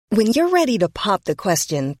When you're ready to pop the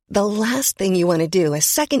question, the last thing you want to do is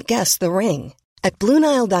second-guess the ring. At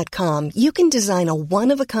BlueNile.com, you can design a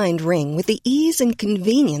one-of-a-kind ring with the ease and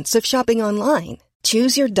convenience of shopping online.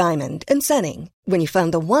 Choose your diamond and setting. When you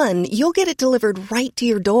find the one, you'll get it delivered right to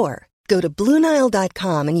your door. Go to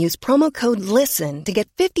BlueNile.com and use promo code LISTEN to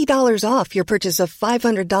get $50 off your purchase of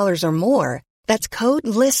 $500 or more. That's code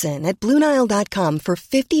LISTEN at BlueNile.com for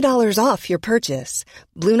 $50 off your purchase.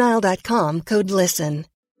 BlueNile.com, code LISTEN.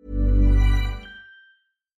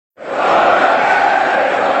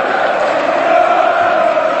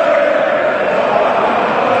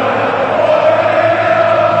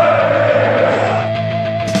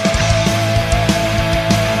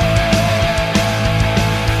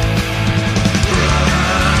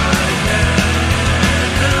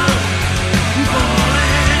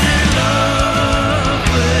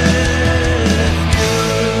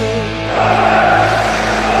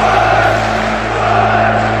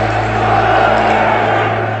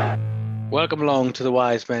 Welcome along to the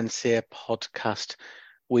Wise Men Say podcast.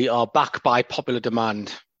 We are back by popular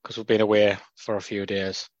demand because we've been away for a few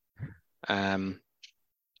days. Don't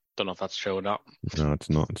know if that's true or not. No, it's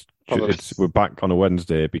not. We're back on a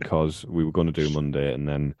Wednesday because we were going to do Monday and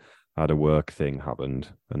then had a work thing happened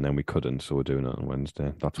and then we couldn't, so we're doing it on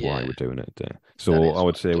Wednesday. That's why we're doing it today. So I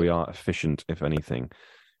would say we are efficient, if anything.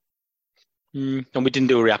 And we didn't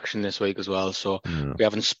do a reaction this week as well, so we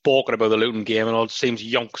haven't spoken about the Luton game, and all it seems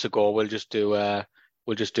yonks ago. We'll just do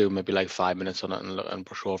maybe like 5 minutes on it and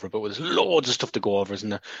brush over it. But there's loads of stuff to go over, isn't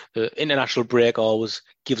there? The international break always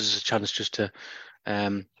gives us a chance just to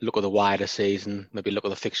look at the wider season, maybe look at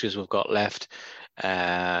the fixtures we've got left,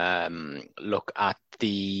 look at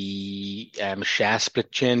the share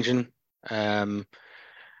split changing,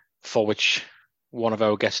 for which one of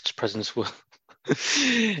our guests' presence will.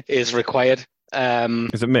 is required.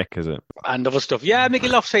 Is it Mick, is it? And other stuff. Yeah, Mickey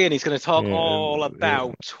Loft's here and he's going to talk all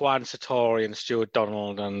about Juan Sartori and Stuart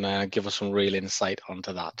Donald and give us some real insight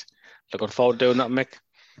onto that. Looking forward to doing that, Mick?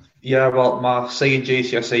 Yeah, well, my C and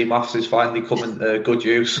GCSE maths is finally coming to good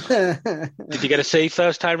use. Did you get a C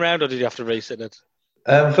first time round or did you have to resit it?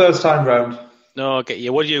 First time round. No, I get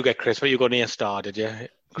you. What did you get, Chris? What you got near star, did you?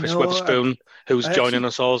 Chris Witherspoon, who's joining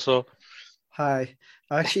us also. Hi.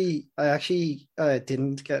 I actually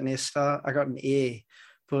didn't get an A star. I got an A,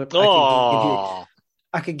 but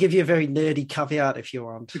I could give you a very nerdy caveat if you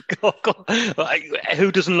want.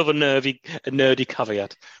 Who doesn't love a nerdy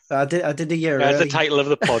caveat? I did a year That's early. the title of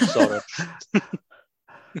the pod, sort of.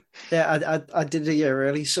 Yeah, I did a year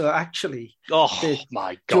early. So actually,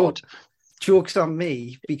 my God, jokes on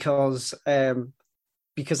me because I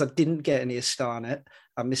didn't get an A star on it.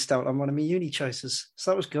 I missed out on one of my uni choices.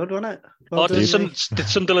 So that was good, wasn't it? Well did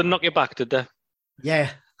Sunderland knock you back, did they? Yeah.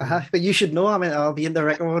 But you should know, I mean, I'll be in the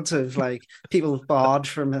records of like people barred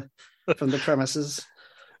from the premises.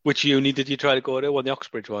 Which uni did you try to go to? One of the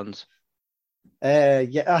Oxbridge ones?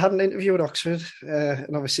 Yeah, I had an interview at Oxford,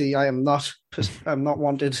 and obviously I'm not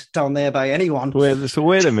wanted down there by anyone. Wait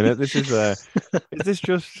a minute. This is this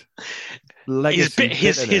just legacy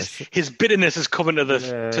his bitterness is coming to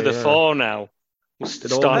the fore now. As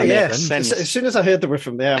soon as I heard they were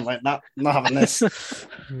from there, I'm like, not having this.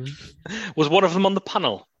 Was one of them on the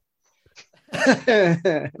panel?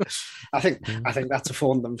 I think that's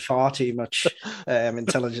affording them far too much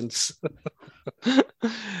intelligence.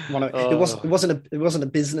 It wasn't a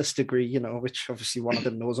business degree, which obviously one of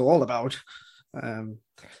them knows all about.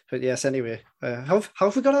 But yes, anyway, how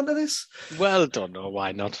have we got onto this? Well, don't know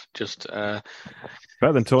why not. Just better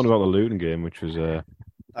than talking about the Luton game, which was.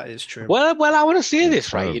 That is true. Well, I want to say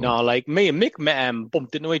this, right? Like me and Mick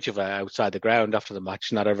bumped into each other outside the ground after the match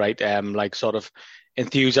and had a right, sort of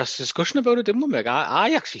enthusiastic discussion about it, didn't we, Mick?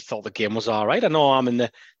 I actually thought the game was all right. I know I'm in the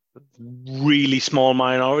really small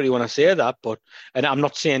minority when I say that, and I'm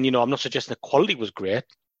not saying, I'm not suggesting the quality was great,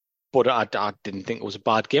 but I didn't think it was a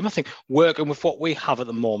bad game. I think working with what we have at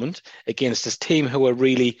the moment against this team who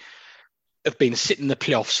have been sitting in the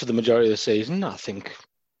playoffs for the majority of the season, I think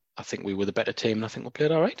we were the better team, and I think we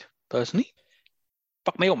played all right, personally.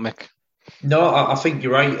 Back me up, Mick. No, I think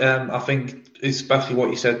you're right. I think especially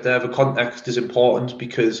what you said there, the context is important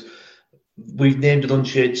because we've named an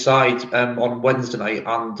unchanged side on Wednesday night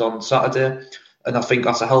and on Saturday, and I think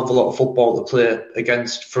that's a hell of a lot of football to play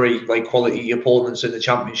against three quality opponents in the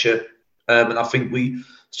Championship. And I think we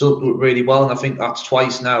still do it really well, and I think that's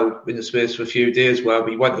twice now in the space of a few days where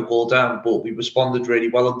we went a goal down, but we responded really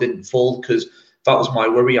well and didn't fold, because that was my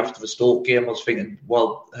worry after the Stoke game. I was thinking,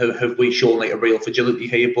 well, have we shown a real fragility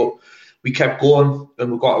here? But we kept going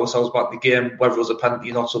and we got ourselves back in the game. Whether it was a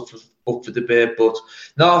penalty or not, up for debate. But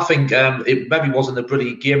no, I think it maybe wasn't a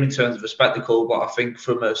brilliant game in terms of a spectacle, but I think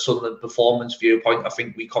from a Sunderland performance viewpoint, I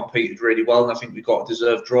think we competed really well, and I think we got a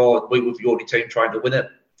deserved draw. And we were the only team trying to win it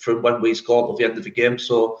from when we scored at the end of the game.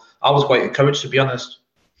 So I was quite encouraged, to be honest.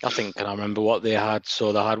 I think, and I remember what they had.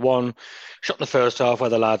 So they had one shot in the first half where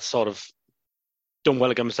the lads sort of done well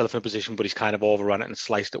to get himself in a position, but he's kind of overrun it and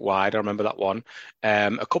sliced it wide. I remember that one.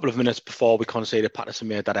 A couple of minutes before we conceded, Patterson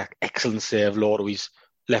made that excellent save low to his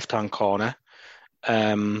left-hand corner.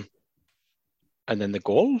 And then the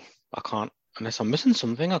goal. I can't, unless I'm missing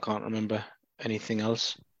something, I can't remember anything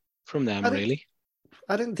else from them, really.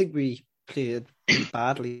 I didn't think we played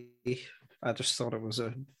badly. I just thought it was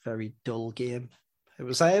a very dull game. It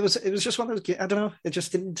was just one of those games. I don't know. It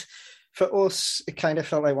just didn't. For us, it kind of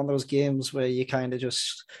felt like one of those games where you kind of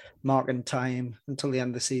just marking time until the end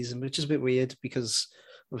of the season, which is a bit weird because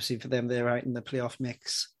obviously for them they're out in the playoff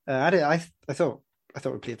mix. I thought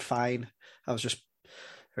we played fine. I was just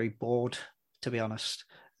very bored, to be honest.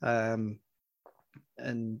 And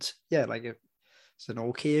yeah, like it's an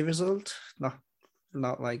okay result. Not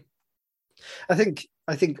like. I think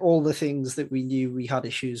all the things that we knew we had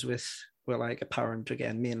issues with were like apparent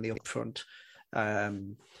again, mainly up front.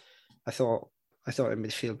 I thought in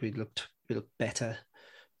midfield we looked better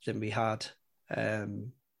than we had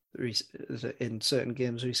in certain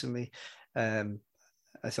games recently.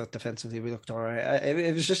 I thought defensively we looked all right.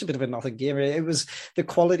 It was just a bit of a nothing game. It was, the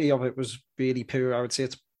quality of it was really poor. I would say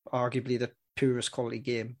it's arguably the poorest quality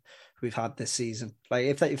game we've had this season. Like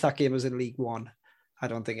if that game was in League One, I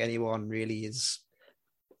don't think anyone really is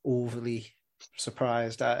overly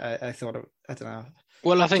surprised. I thought I don't know.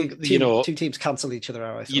 Well, I think two teams cancel each other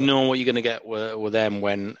out. You know what you're going to get with them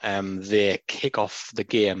when they kick off the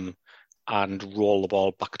game and roll the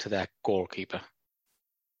ball back to their goalkeeper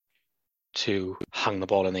to hang the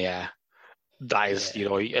ball in the air. That is,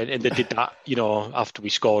 and they did that, after we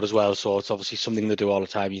scored as well. So it's obviously something they do all the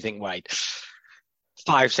time. You think, right,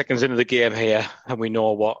 5 seconds into the game here, and we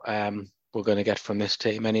know what we're going to get from this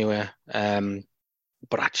team anyway.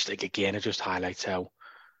 But I just think, again, it just highlights how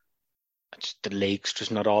the league's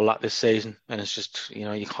just not all that this season. And it's just, you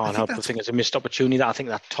can't help but think it's a missed opportunity. I think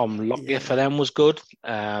that Tom Lockyer for them was good.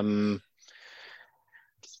 I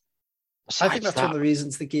think that's one of the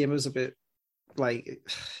reasons the game was a bit like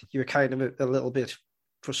you were kind of a little bit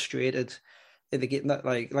frustrated in the game. That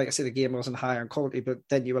like I said, the game wasn't high on quality, but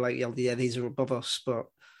then you were like, yeah, these are above us, but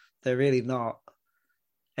they're really not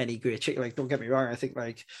any great shape. Like, don't get me wrong, I think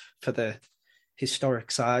like for the historic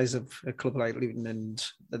size of a club like Luton and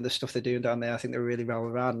the stuff they're doing down there, I think they're really well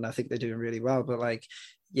run, and I think they're doing really well. But like,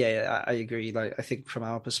 yeah, I agree. Like, I think from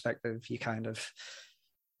our perspective, you kind of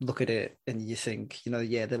look at it and you think,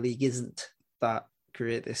 the league isn't that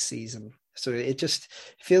great this season. So it just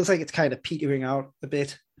feels like it's kind of petering out a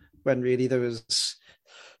bit when really there was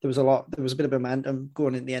a bit of momentum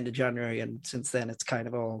going in the end of January, and since then it's kind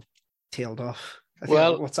of all tailed off. I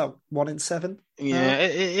think, what's that, 1 in 7? Yeah,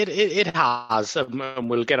 it has, and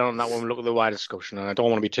we'll get on that when we look at the wider discussion. And I don't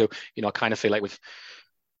want to be too, I kind of feel like with,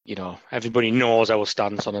 everybody knows our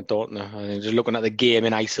stance on it, don't they? I mean, just looking at the game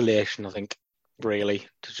in isolation, I think, really,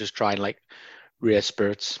 to just try and raise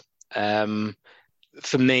spirits.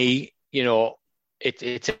 For me,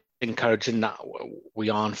 it's encouraging that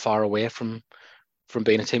we aren't far away from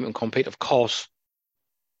being a team that can compete. Of course,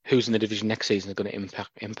 who's in the division next season is going to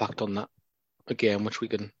impact on that again, which we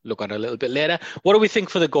can look at a little bit later. What do we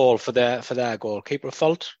think for the goal, for their goalkeeper?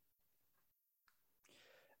 Fault?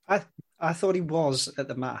 I thought he was at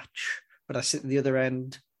the match, but I sit at the other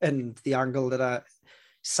end, and the angle that I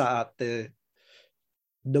sat at, the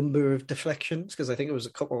number of deflections, because I think it was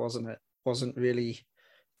a couple, wasn't it? Wasn't really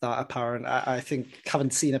that apparent. I think,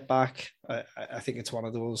 haven't seen it back, I think it's one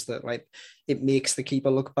of those that it makes the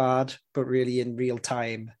keeper look bad, but really in real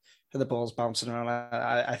time, the ball's bouncing around.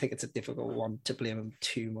 I think it's a difficult one to blame him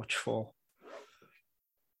too much for.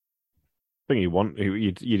 I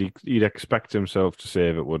think you'd expect himself to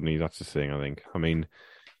save it, wouldn't he? That's the thing, I think. I mean,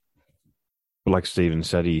 like Stephen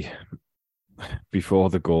said, before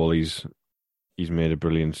the goal, he's made a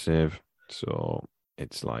brilliant save. So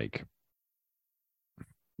it's like,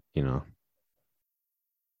 we're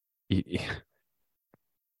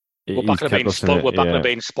back to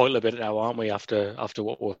being spoiled a bit now, aren't we? After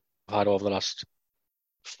what we've had over the last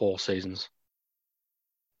 4 seasons.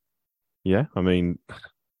 Yeah, I mean,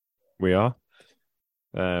 we are.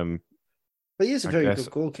 But he is a very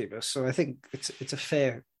good goalkeeper, so I think it's a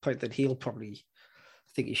fair point that he'll probably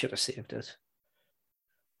think he should have saved it.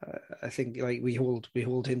 I think we hold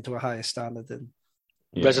him to a higher standard than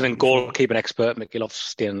Resident goalkeeping expert Mickey Love's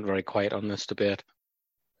staying very quiet on this debate,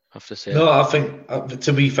 I have to say. No, I think,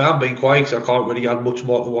 to be fair, I'm being quiet because I can't really add much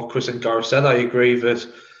more to what Chris and Gareth said. I agree that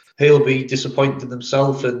he'll be disappointed in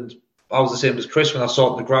himself, and I was the same as Chris when I saw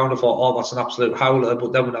it on the ground. I thought, oh, that's an absolute howler.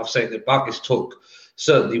 But then when I've seen it back, it's took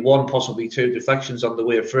certainly one, possibly two deflections on the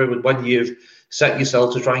way through. And when you've set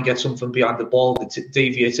yourself to try and get something behind the ball that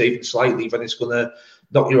deviates even slightly, then it's going to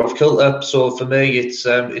knock you off kilter. So for me, it's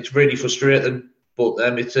really frustrating. But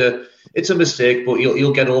it's a mistake, but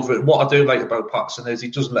he'll get over it. And what I do like about Patterson is he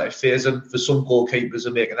doesn't let it faze him. For some goalkeepers,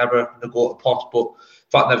 they make an error and they go to pot, but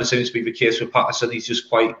that never seems to be the case with Patterson. He's just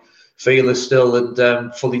quite fearless still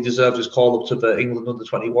and fully deserves his call up to the England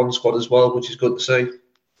under-21 squad as well, which is good to see.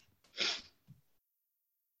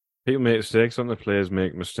 People make mistakes, don't the players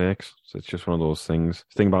make mistakes? So it's just one of those things.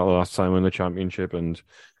 Think about the last time in the Championship, and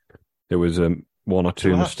there was one or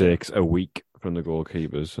two mistakes a week from the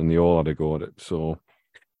goalkeepers, and they all had a go at it. So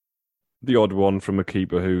the odd one from a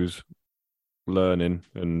keeper who's learning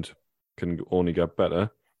and can only get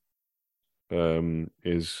better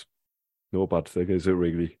is no bad thing, is it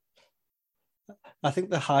really? I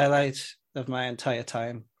think the highlight of my entire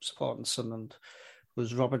time supporting Sunderland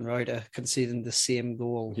was Robin Reuter conceding the same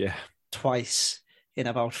goal twice in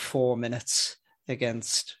about 4 minutes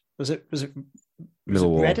against was it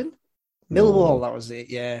Millwall. Reading? Millwall, that was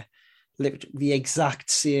it, yeah. The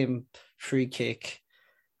exact same free kick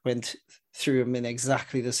went through him in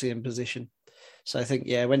exactly the same position. So I think,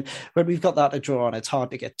 when we've got that to draw on, it's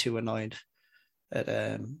hard to get too annoyed at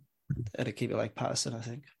a keeper like Patterson, I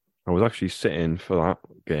think. I was actually sitting for that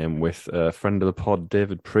game with a friend of the pod,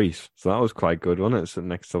 David Priest. So that was quite good, wasn't it? Sitting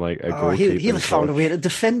next to like a goalkeeper. He'll have found a way to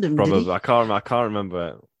defend him. Probably. Did he? I can't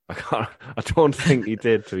remember. I don't think he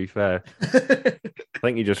did, to be fair. I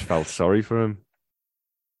think he just felt sorry for him.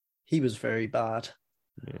 He was very bad.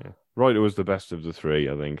 Yeah. Reuter was the best of the three,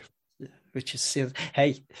 I think. Which is still,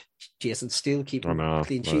 hey, Jason Steele keeping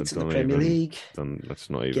clean sheets in the Premier League. Let's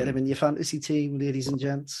not even get him in your fantasy team, ladies and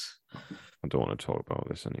gents. I don't want to talk about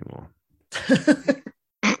this anymore.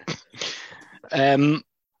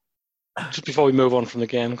 Just before we move on from the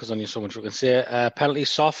game, because I know so much we can say, penalty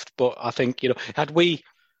soft, but I think, had we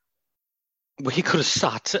could have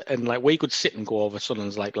sat and we could sit and go over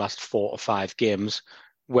Sunderland's last 4 or 5 games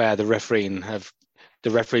where the referees have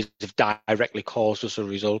directly caused us a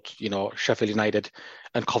result. Sheffield United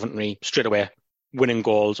and Coventry straight away winning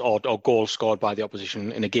goals or goals scored by the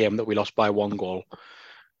opposition in a game that we lost by 1 goal.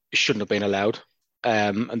 It shouldn't have been allowed.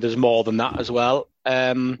 And there's more than that as well.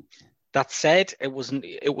 That said, it was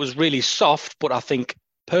really soft, but I think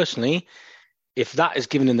personally, if that is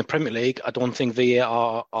given in the Premier League, I don't think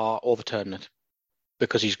VAR are overturning it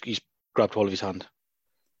because he's grabbed hold of his hand.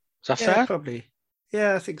 Is that fair? Probably.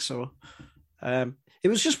 Yeah, I think so. It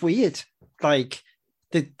was just weird.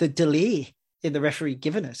 The delay in the referee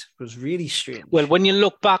giving it was really strange. Well, when you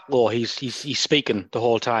look back, though, he's speaking the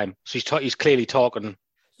whole time, so he's clearly talking.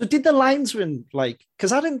 So did the linesman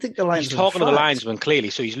because I didn't think the linesman. He's talking to the linesman clearly,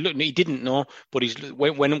 so he's looking. He didn't know, but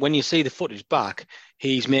when you see the footage back,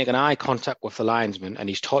 he's making eye contact with the linesman, and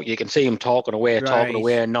you can see him talking away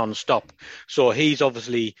non-stop. So he's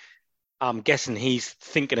obviously, I'm guessing he's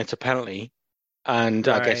thinking it's a penalty, and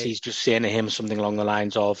I guess he's just saying to him something along the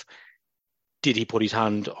lines of, "Did he put his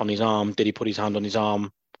hand on his arm? Did he put his hand on his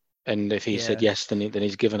arm?" And if he said yes, then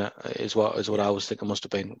he's given it. Is what I was thinking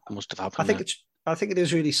must have happened. I think it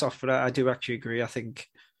is really soft, but I do actually agree. I think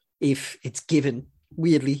if it's given,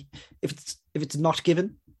 weirdly, if it's not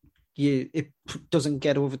given, it doesn't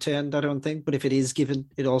get overturned. I don't think, but if it is given,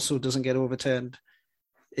 it also doesn't get overturned.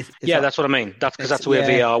 That's what I mean. That's because that's the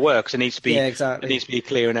way VAR works. It needs to be exactly. It needs to be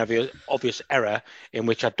clear and every obvious error in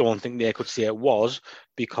which I don't think they could say it was,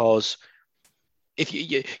 because if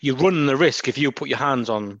you're running the risk if you put your hands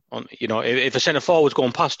on if a centre forward's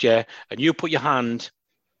going past you and you put your hand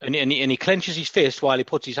and he clenches his fist while he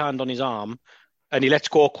puts his hand on his arm and he lets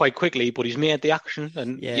go quite quickly, but he's made the action,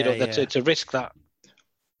 and it's a risk that.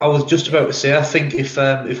 I was just about to say, I think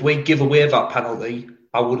if we give away that penalty,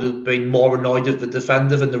 I would have been more annoyed at the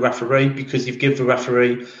defender than the referee, because you've given the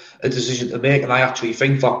referee a decision to make, and I actually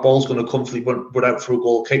think that ball's going to comfortably run out for a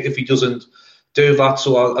goal kick if he doesn't do that.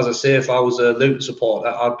 So as I say, if I was a Luton supporter,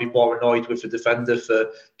 I'd be more annoyed with the defender for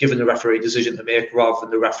giving the referee a decision to make rather than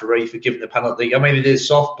the referee for giving the penalty. I mean, it is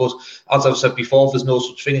soft, but as I've said before, there's no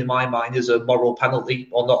such thing in my mind as a moral penalty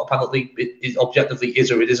or not a penalty. It objectively is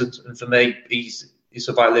or it isn't, and for me, it's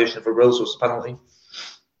a violation of a rule, so it's a penalty.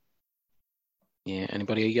 Yeah.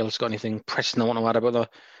 Anybody else got anything pressing I want to add about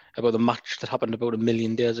the match that happened about 1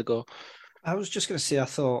 million days ago? I was just going to say, I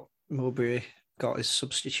thought Mowbray got his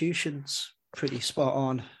substitutions pretty spot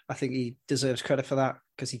on. I think he deserves credit for that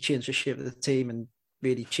because he changed the shape of the team and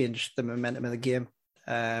really changed the momentum of the game.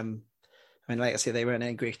 I mean, like I say, they weren't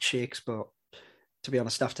in great shakes, but to be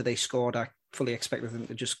honest, after they scored, I fully expected them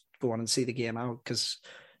to just go on and see the game out because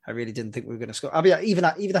I really didn't think we were going to score. I mean, even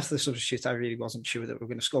after the substitutes, I really wasn't sure that we were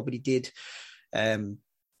going to score, but he did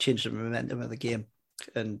change the momentum of the game.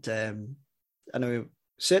 And I know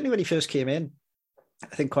certainly when he first came in,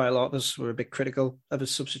 I think quite a lot of us were a bit critical of his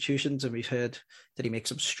substitutions, and we've heard that he makes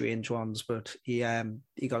some strange ones, but he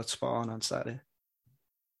got it spot on Saturday.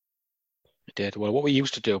 He did. Well, what we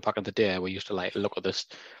used to do back in the day, we used to like look at this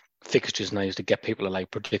fixtures and I used to get people to like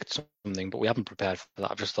predict something, but we haven't prepared for that.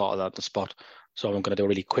 I've just thought of that on the spot. So I'm going to do a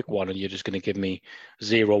really quick one and you're just going to give me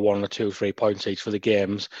 0, 1 or 2, 3 points each for the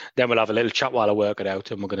games. Then we'll have a little chat while I work it out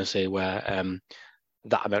and we're going to see where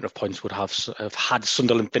that amount of points would have had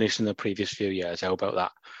Sunderland finished in the previous few years. How about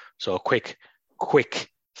that? So a quick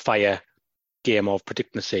fire game of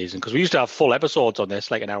predicting the season, because we used to have full episodes on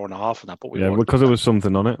this, like an hour and a half on that, but because there was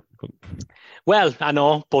something on it. Well, I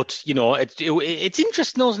know, but you know, it's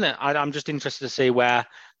interesting, isn't it? I'm just interested to see where,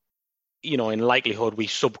 you know, in likelihood we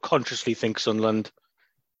subconsciously think Sunderland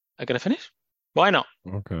are going to finish. Why not?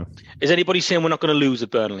 Okay. Is anybody saying we're not going to lose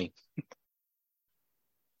at Burnley?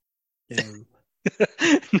 Yeah.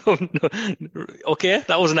 No. Okay,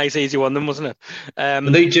 that was a nice easy one then, wasn't it? We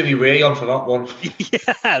need Jimmy Ray on for that one.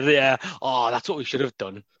 Yeah. Oh, that's what we should have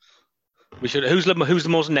done. We should. Who's the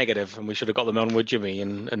most negative? And we should have got them on with Jimmy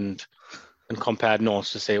and compared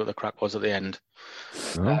notes to see what the crack was at the end.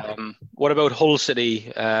 Oh. What about Hull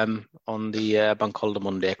City on the Bank Holiday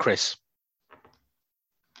Monday, Chris?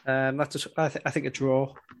 I think a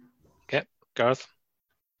draw. Okay, Gareth.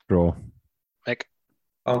 Draw. Mick.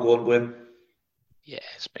 I'm going win.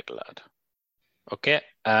 Yes, big lad. Okay,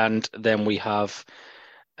 and then we have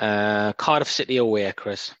Cardiff City away,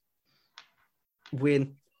 Chris.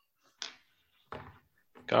 Win.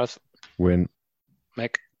 Gareth. Win.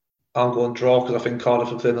 Mick. I'm going draw because I think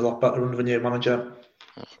Cardiff are playing a lot better under the new manager.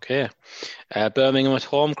 Okay. Birmingham at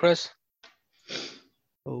home, Chris.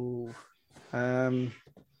 Oh. I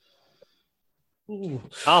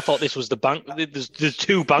thought this was the bank. There's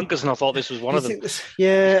 2 bankers, and I thought this was one of them. It's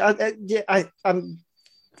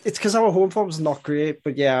because our home form's not great,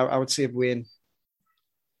 but yeah, I would say win.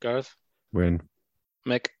 Gareth? Win.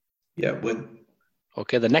 Mick? Yeah, win.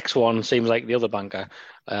 Okay, the next one seems like the other banker,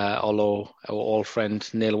 although our old friend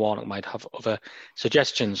Neil Warnock might have other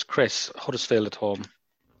suggestions. Chris, Huddersfield at home.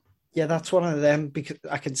 Yeah, that's one of them, because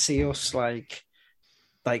I can see us like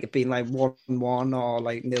it being like 1-1 or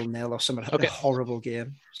like 0-0 or something. Okay. A horrible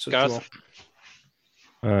game. So Gareth?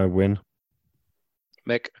 Win.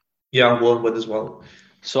 Mick? Yeah, I'm going win as well.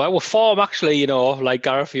 So our form, actually, you know, like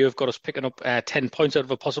Gareth, you've got us picking up 10 points out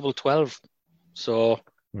of a possible 12. So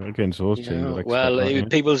against those teams. But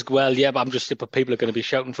I'm just but people are going to be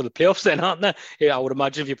shouting for the playoffs then, aren't they? Yeah, I would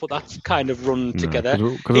imagine if you put that kind of run together.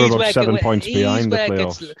 Because we're about 7 points behind the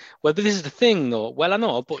playoffs. Well, but this is the thing, though. Well, I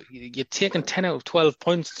know, but you're taking 10 out of 12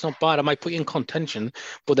 points. It's not bad. I might put you in contention,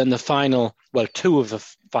 but then the final, 2 of the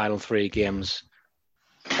final 3 games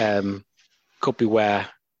could be where,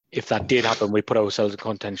 if that did happen, we put ourselves in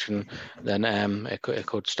contention, then it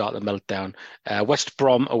could start the meltdown. West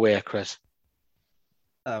Brom away, Chris.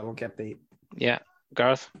 We'll get beat. Yeah.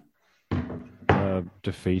 Gareth?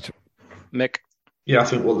 Defeat. Mick? Yeah, I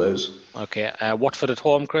think we'll lose. Okay. Watford at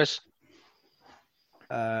home, Chris?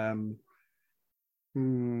 I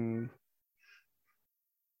think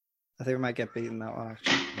we might get beaten that one,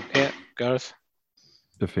 actually. Okay. Gareth?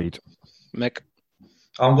 Defeat. Mick?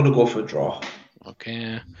 I'm going to go for a draw.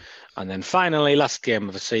 Okay. And then finally, last game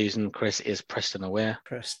of the season, Chris, is Preston away.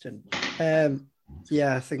 Preston.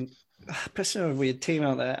 Yeah, I think Preston are a weird team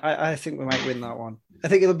out there. I think we might win that one. I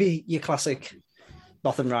think it'll be your classic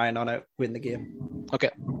nothing Ryan on it, win the game. Okay.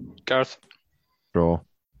 Gareth? Draw.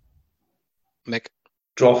 Mick?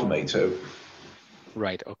 Draw for me too.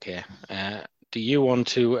 Right, okay. Do you want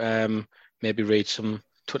to maybe read some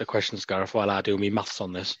Twitter questions, Gareth, while I do me maths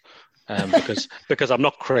on this? Because I'm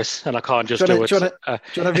not Chris and I can't just do it. Do you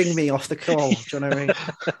want to ring me off the call? Do you want to ring?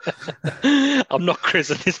 I'm not Chris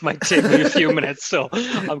and this might take me a few minutes. So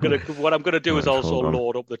what I'm gonna do is also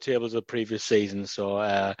load up the tables of the previous season. So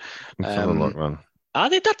have a look, man. I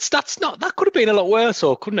think that could have been a lot worse,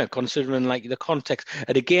 or couldn't it, considering like the context.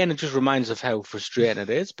 And again, it just reminds of how frustrating it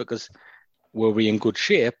is, because were we in good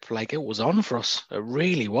shape? Like, it was on for us. It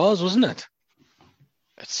really was, wasn't it?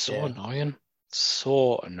 It's so annoying.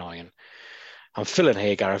 So annoying. I'm filling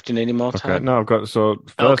here, Gareth. Do you need any more time? Okay, no, I've got. So,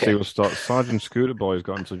 firstly, we'll start. Sergeant Scooter Boy's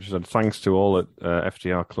got in touch and said, thanks to all at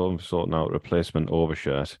FTR Clothing for sorting out a replacement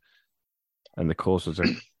overshirt. And the courses are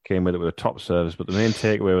came with it with a top service, but the main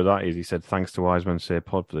takeaway with that is he said thanks to Wise Men Say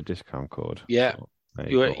Pod for the discount code. Yeah, so,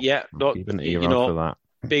 keep an ear out for that.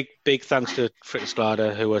 Big thanks to Fritz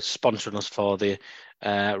Glader, who are sponsoring us for the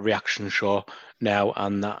reaction show now,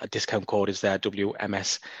 and that discount code is there,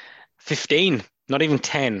 WMS15, not even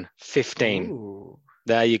 10, 15. Ooh.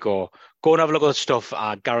 There you go. Go and have a look at the stuff.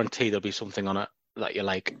 I guarantee there'll be something on it that you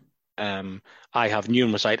like. I have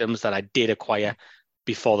numerous items that I did acquire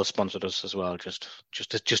before they sponsored us as well, just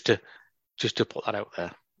to put that out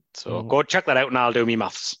there. So go check that out, and I'll do me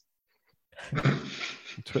maths.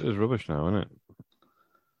 Twitter's rubbish now, isn't it?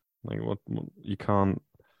 Like what you can't.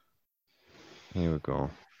 Here we go.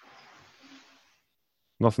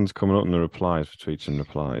 Nothing's coming up in the replies for tweets and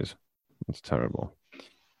replies. That's terrible.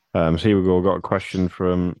 So here we go. We've got a question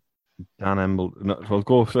from Dan Emble. No, we'll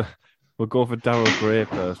go for Daryl Gray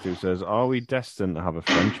first, who says, "Are we destined to have a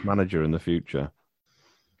French manager in the future?"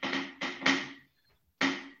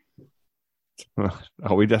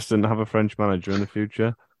 Are we destined to have a French manager in the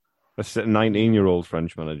future? A 19-year-old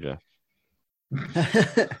French manager.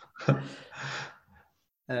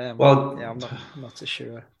 Well, yeah, I'm not so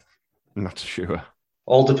sure. Not so sure.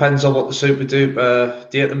 All depends on what the super duper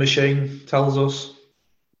data machine tells us.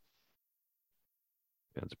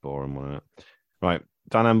 Yeah, it's boring, wasn't it? Right.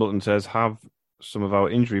 Dan Embleton says, have some of our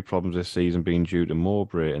injury problems this season been due to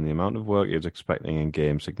Mowbray and the amount of work he was expecting in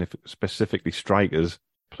games, specifically strikers,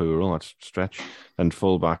 plural, that's stretch, and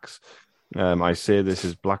fullbacks? I say this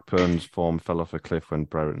as Blackburn's form fell off a cliff when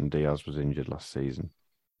Brereton Diaz was injured last season.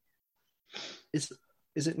 Is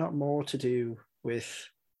it not more to do with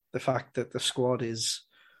the fact that the squad is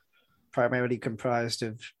primarily comprised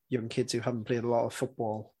of young kids who haven't played a lot of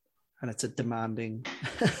football, and it's a demanding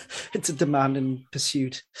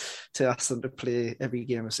pursuit to ask them to play every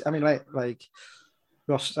game? I mean, like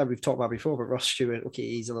Ross, we've talked about before, but Ross Stewart, okay,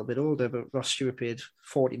 he's a little bit older, but Ross Stewart played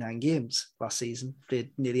 49 games last season, played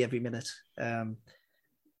nearly every minute.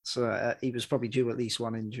 So he was probably due at least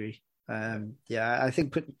one injury. I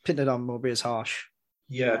think putting it on Mowbray is harsh.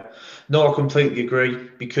 Yeah, no, I completely agree,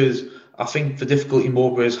 because I think the difficulty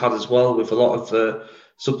Mowbray has had as well with a lot of the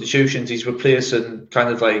substitutions, he's replacing kind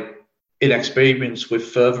of like inexperience with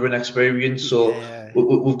further inexperience. So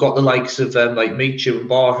we've got the likes of like Michu and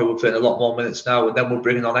Barr, who are playing a lot more minutes now, and then we're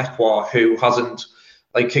bringing on Ekwah, who hasn't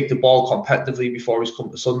like kicked the ball competitively before he's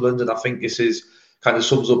come to Sunderland. And I think this is kind of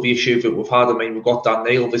sums up the issue that we've had. I mean, we've got Dan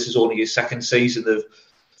Neil. This is only his second season of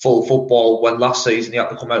full football, when last season he had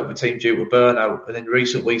to come out of the team due to burnout, and in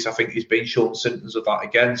recent weeks I think he's been showing symptoms of that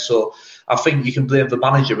again. So I think you can blame the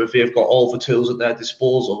manager if they've got all the tools at their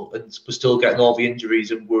disposal and we're still getting all the injuries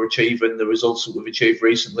and we're achieving the results that we've achieved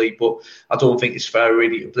recently. But I don't think it's fair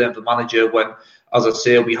really to blame the manager when, as I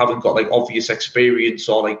say, we haven't got like obvious experience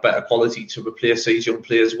or like better quality to replace these young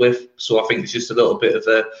players with. So I think it's just a little bit of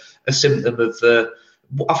a symptom of the.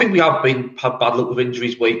 I think we have had bad luck with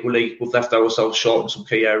injuries equally. We've left ourselves short in some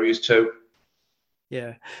key areas too.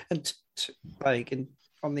 Yeah, and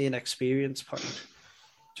on the inexperience point,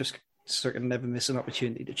 just sort of never miss an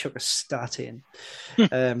opportunity to chuck a stat in.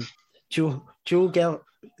 Joel Gelhardt,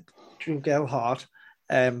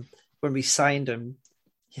 when we signed him,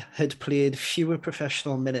 had played fewer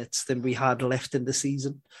professional minutes than we had left in the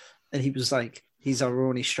season, and he was like, he's our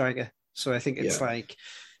only striker. So I think it's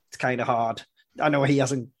it's kind of hard. I know he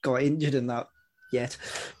hasn't got injured in that yet,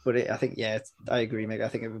 but I think, I agree, Meg. I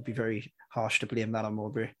think it would be very harsh to blame that on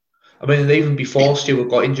Mowbray. I mean, even before Stewart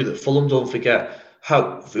got injured at Fulham, don't forget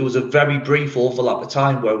how it was a very brief overlap of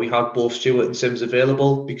time where we had both Stewart and Sims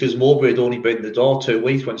available, because Mowbray had only been in the door 2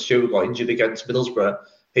 weeks when Stewart got injured against Middlesbrough.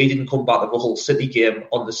 He didn't come back to the Hull City game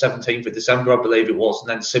on the 17th of December, I believe it was, and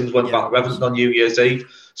then Sims went back to Everton on New Year's Eve.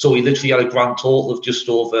 So he literally had a grand total of just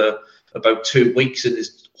over about 2 weeks in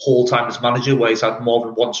his whole time as manager, where he's had more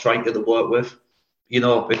than one striker to work with. You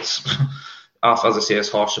know, it's, as I say,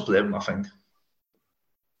 it's harsh to blame, I think.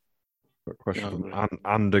 Got a question from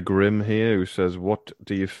Ander Grimm here, who says, what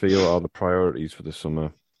do you feel are the priorities for the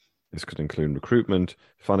summer? This could include recruitment,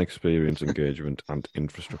 fan experience, engagement, and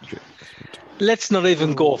infrastructure investment. Let's not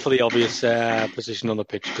even go for the obvious position on the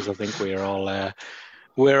pitch, because I think we're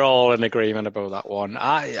all in agreement about that one.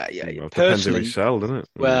 It depends who we sell, doesn't it?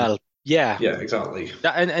 Well, yeah, exactly.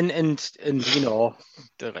 And you know,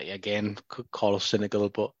 again, could call us cynical,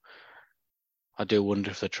 but I do wonder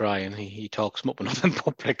if they're trying. He talks them up and up in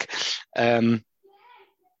public.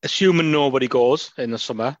 Assuming nobody goes in the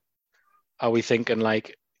summer, are we thinking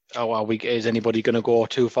like, is anybody going to go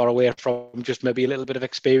too far away from just maybe a little bit of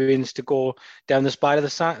experience to go down the spine of the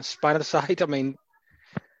side? I mean,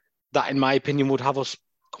 that, in my opinion, would have us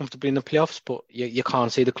comfortably in the playoffs, but you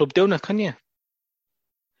can't see the club doing it, can you?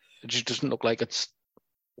 It just doesn't look like it's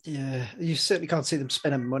Yeah, you certainly can't see them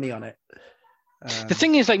spending money on it. The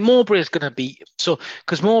thing is, like, Mowbray is going to be so,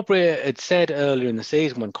 because Mowbray had said earlier in the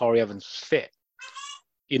season when Corey Evans was fit,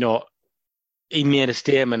 you know, he made a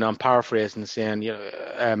statement, I'm paraphrasing, saying, you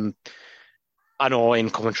know, I know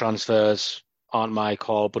incoming transfers aren't my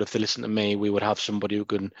call, but if they listen to me, we would have somebody who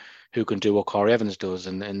can do what Corey Evans does,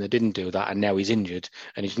 and they didn't do that, and now he's injured,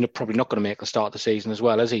 and he's probably not going to make the start of the season as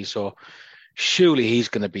well, is he? So surely he's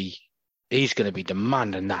going to be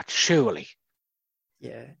demanding that, surely.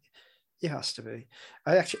 Yeah. It has to be.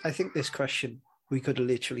 I think this question we could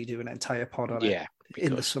literally do an entire pod on it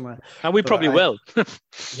in the summer, and we probably will.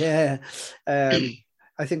 Yeah, I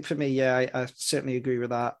think for me, I certainly agree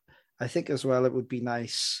with that. I think as well it would be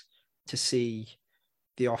nice to see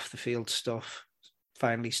the off the field stuff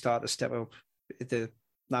finally start to step up. The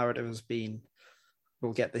narrative has been,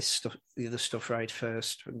 we'll get this stuff, the other stuff right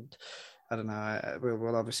first, and I don't know.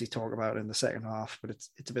 We'll obviously talk about it in the second half, but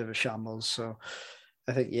it's a bit of a shambles. So.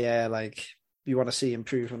 I think, like, you want to see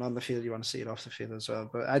improvement on the field, you want to see it off the field as well.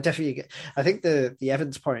 But I think the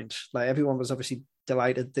Evans point, like, everyone was obviously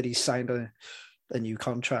delighted that he signed a new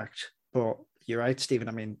contract. But you're right, Stephen.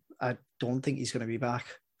 I mean, I don't think he's going to be back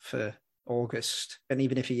for August. And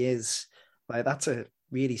even if he is, like, that's a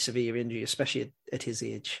really severe injury, especially at his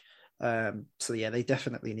age. So, yeah, they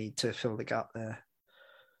definitely need to fill the gap there.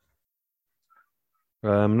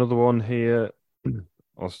 Another one here.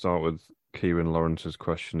 I'll start with Kieran Lawrence's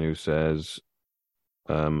question, who says,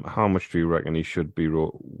 how much do you reckon we should be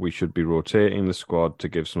rotating the squad to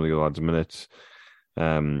give some of the lads minutes?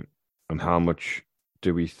 And how much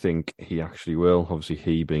do we think he actually will? Obviously,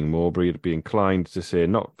 he being Mowbray, would be inclined to say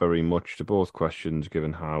not very much to both questions,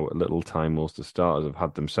 given how little time most of the starters have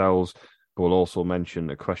had themselves. But we'll also mention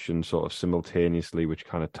a question sort of simultaneously, which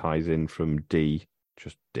kind of ties in from D,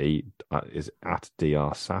 is at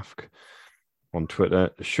DR Safk on Twitter.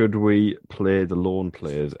 Should we play the loan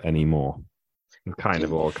players anymore? It kind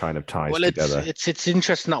of ties together. It's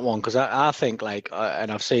interesting, that one, because I think, like, and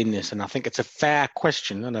I've seen this, and I think it's a fair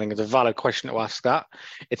question, and I think it's a valid question to ask that.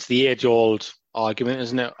 It's the age-old argument,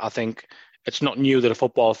 isn't it? I think it's not new that a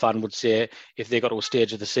football fan would say, if they got to a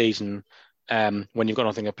stage of the season when you've got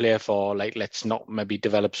nothing to play for, like, let's not maybe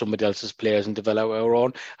develop somebody else's players and develop our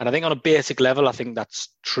own. And I think on a basic level, I think that's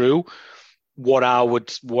true. What I would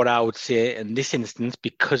say in this instance,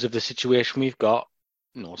 because of the situation we've got,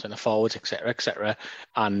 centre forwards, etc.,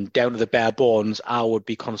 and down to the bare bones, I would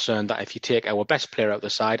be concerned that if you take our best player out the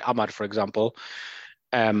side, Ahmad, for example,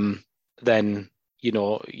 then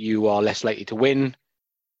you are less likely to win.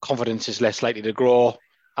 Confidence is less likely to grow,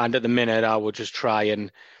 and at the minute,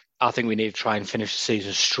 I think we need to try and finish the season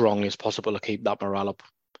as strong as possible to keep that morale up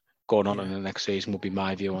going on in the next season. Would be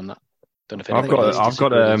my view on that. I've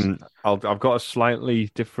got a slightly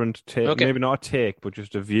different take, okay. Maybe not a take, but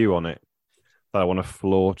just a view on it that I want to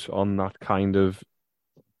float on that kind of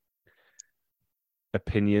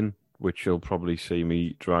opinion, which you'll probably see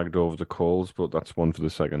me dragged over the coals, but that's one for the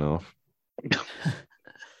second half.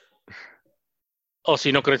 Oh, so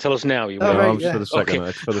you're not going to tell us now? For the second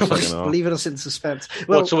half. Leaving us in suspense.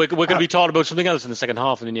 Well, so we're going to be talking about something else in the second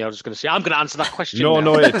half, and then you're just going to say, I'm going to answer that question. No,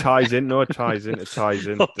 it ties in. It ties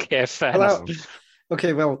in. Okay, fair enough.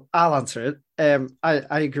 Okay, well, I'll answer it.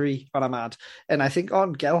 I agree on Ahmad. And I think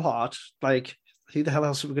on Gelhardt, like, who the hell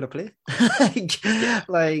else are we going to play?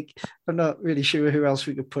 like, I'm not really sure who else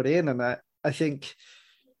we could put in. And I think,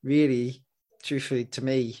 really, truthfully, to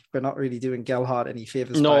me, we're not really doing Gelhardt any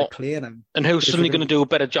favours by playing him. And who's suddenly going to do a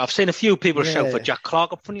better job? I've seen a few people shout for Jack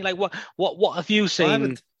Clark up front. Like, what have you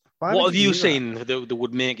seen? What have you seen that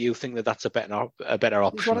would make you think that that's a better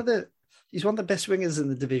option? He's one of the best wingers in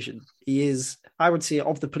the division. He is, I would say,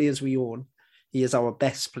 of the players we own, he is our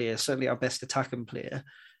best player, certainly our best attacking player.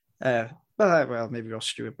 Well, maybe Ross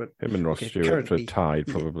Stewart, but him and Ross Stewart are tied,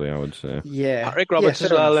 probably. I would say. Yeah, Patrick Roberts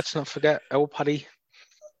as well. Let's not forget our Paddy.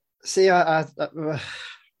 See, I mean,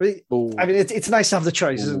 it's nice to have the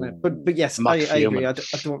choice, isn't it? But yes, I agree. I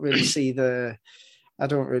don't really see the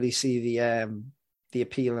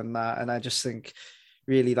appeal in that, and I just think,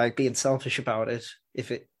 really, like, being selfish about it, if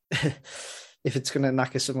it's going to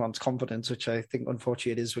knacker someone's confidence, which I think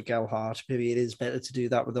unfortunately it is with Gelhardt, maybe it is better to do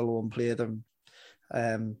that with a lone player than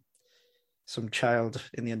some child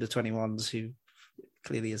in the under-21s who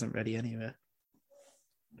clearly isn't ready anyway.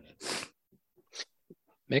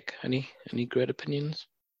 Mick, any great opinions?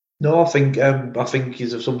 No, I think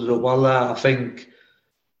you've summed it up well there. I think,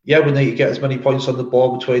 we need to get as many points on the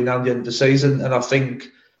board between now and the end of the season. And I think,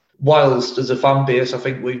 whilst as a fan base, I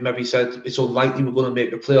think we've maybe said it's unlikely we're going to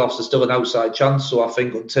make the playoffs, there's still an outside chance. So I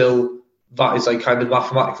think until that is kind of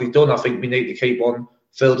mathematically done, I think we need to keep on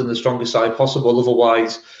fielding the strongest side possible.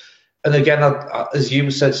 Otherwise, and again, as you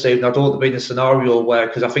said, Stephen, I don't want to be in a scenario where,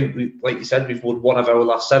 because I think, like you said, we've won 1 of our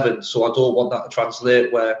last 7, so I don't want that to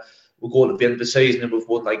translate where we're going to the end of the season and we've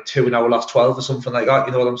won like 2 in our last 12 or something like that.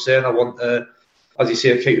 You know what I'm saying? I want, as you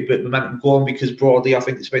say, keep a bit of momentum going, because broadly, I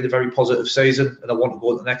think it's been a very positive season, and I want to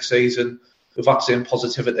go into the next season with that same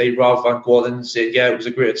positivity rather than going and saying, yeah, it was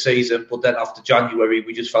a great season, but then after January,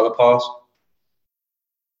 we just fell apart.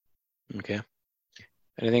 Okay.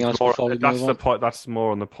 Anything else? That's the point. That's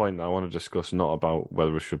more on the point that I want to discuss, not about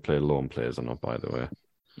whether we should play loan players or not. By the way.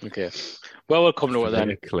 Okay. Well, we'll come to it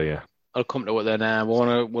then. Clear. I'll come to it then.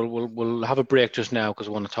 We'll have a break just now because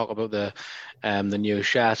we want to talk about the new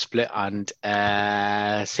share split and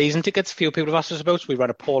season tickets. A few people have asked us about. So we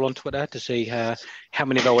ran a poll on Twitter to see how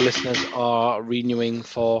many of our listeners are renewing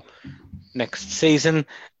for next season.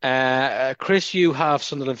 Chris, you have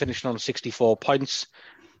Sunderland finishing on 64 points.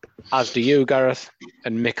 As do you, Gareth,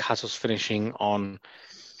 and Mick has us finishing on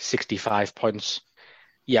 65 points.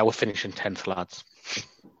 Yeah, we're finishing 10th, lads.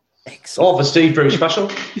 Excellent. Oh, the Steve Bruce special.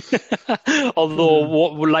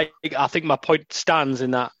 Although, I think my point stands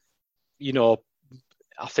in that, I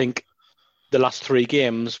think the last 3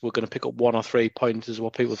 games we're going to pick up 1 or 3 points is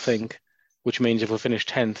what people think. Which means if we finish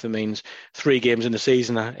 10th, it means 3 games in the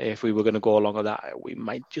season. If we were going to go along with that, we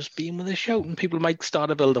might just be in with a shout and people might start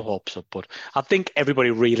to build their hopes up. But I think everybody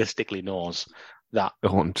realistically knows that.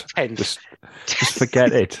 Don't. 10th. Just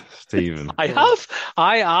forget it, Stephen.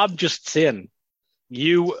 I'm just saying,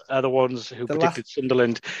 you are the ones who predicted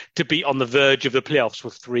Sunderland to be on the verge of the playoffs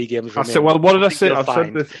with 3 games remaining. Well, what did I say?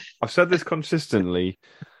 I've said this consistently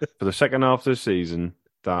for the second half of the season,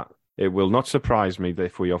 that it will not surprise me that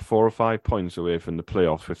if we are 4 or 5 points away from the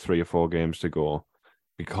playoffs with 3 or 4 games to go,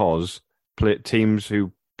 because teams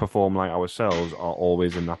who perform like ourselves are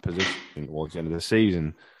always in that position towards the end of the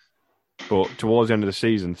season. But towards the end of the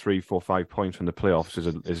season, 3, 4, 5 points from the playoffs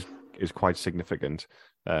is quite significant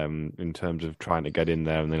in terms of trying to get in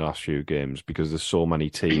there in the last few games, because there's so many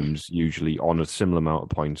teams usually on a similar amount of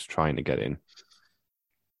points trying to get in.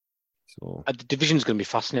 So the division's going to be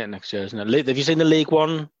fascinating next year, isn't it? Have you seen the League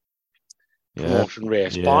One promotion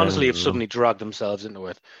race? Yeah, Barnsley have suddenly dragged themselves into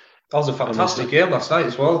it. That was a fantastic game last night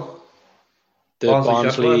as well. The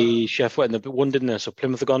Barnsley Sheffield, and the one, didn't they? So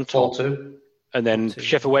Plymouth have gone top. 4-2. And then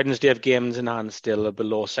Sheffield Wednesday have games in hand still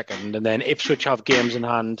below second. And then Ipswich have games in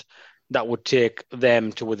hand that would take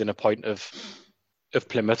them to within a point of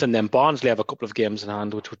Plymouth. And then Barnsley have a couple of games in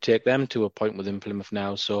hand which would take them to a point within Plymouth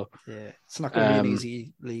now. So yeah, it's not going to be an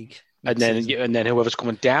easy league. And then whoever's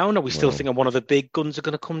coming down, are we still thinking one of the big guns are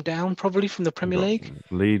going to come down probably from the Premier League?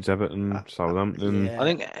 Leeds, Everton, Southampton. Yeah. I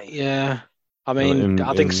think, I mean,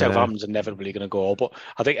 I think Southampton's inevitably going to go, but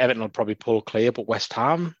I think Everton will probably pull clear. But West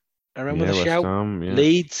Ham are in with a shout.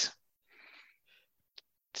 Leeds.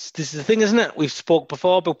 This is the thing, isn't it? We've spoke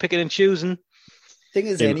before about picking and choosing. Thing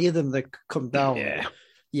is, any of them that come down,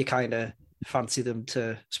 you kind of fancy them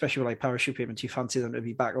to, especially with like parachute payments, you fancy them to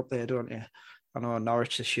be back up there, don't you? I know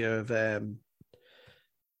Norwich this year have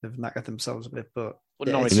knackered themselves a bit, but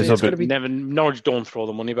Norwich don't throw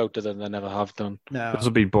the money about, do they? They never have done. No. This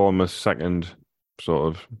will be Bournemouth's second sort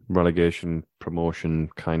of relegation promotion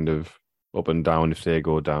kind of up and down if they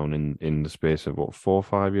go down in the space of 4 or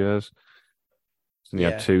 5 years. So they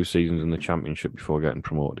had 2 seasons in the Championship before getting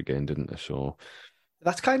promoted again, didn't they? So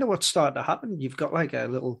that's kind of what's starting to happen. You've got like a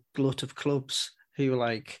little glut of clubs who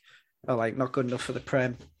are not good enough for the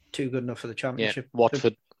Prem, too good enough for the Championship. Yeah.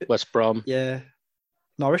 Watford, West Brom. Yeah.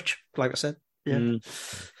 Norwich, like I said. Yeah.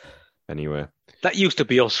 Anyway. That used to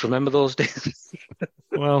be us, remember those days?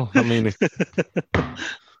 Well, I mean,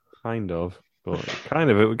 kind of. But kind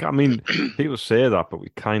of. I mean, people say that, but we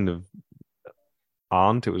kind of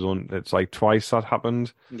aren't. It's like twice that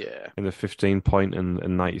happened. Yeah. In the 15 point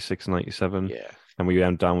in 96, 97. Yeah. And we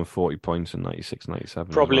went down with 40 points in 96,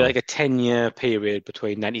 97. Probably like a 10-year period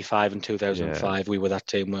between 95 and 2005. We were that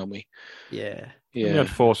team, weren't we? Yeah. We had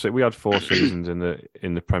 4 seasons in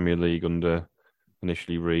the Premier League under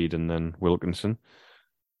initially Reid and then Wilkinson.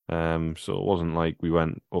 So it wasn't like we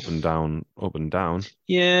went up and down.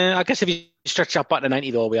 Yeah, I guess if you stretch that back to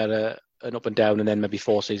 90, though, we had an up and down and then maybe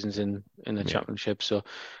 4 seasons in the Championship. So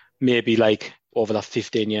maybe like over that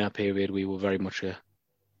 15-year period, we were very much a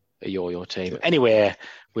yo-yo team. Anyway,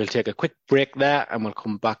 we'll take a quick break there and we'll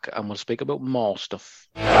come back and we'll speak about more stuff.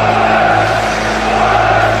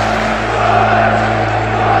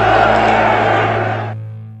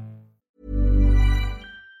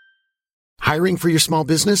 Hiring for your small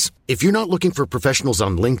business? If you're not looking for professionals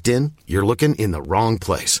on LinkedIn, you're looking in the wrong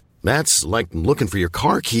place. That's like looking for your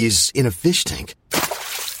car keys in a fish tank.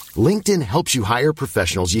 LinkedIn helps you hire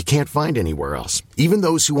professionals you can't find anywhere else, even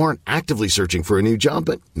those who aren't actively searching for a new job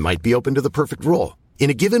but might be open to the perfect role. In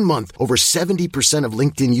a given month, over 70% of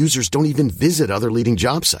LinkedIn users don't even visit other leading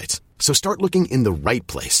job sites. So start looking in the right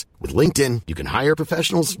place. With LinkedIn, you can hire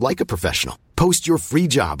professionals like a professional. Post your free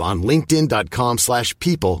job on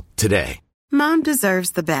linkedin.com/people today. Mom deserves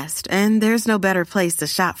the best, and there's no better place to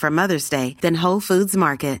shop for Mother's Day than Whole Foods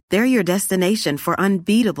Market. They're your destination for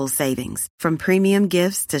unbeatable savings, from premium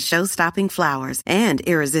gifts to show-stopping flowers and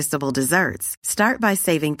irresistible desserts. Start by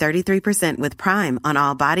saving 33% with Prime on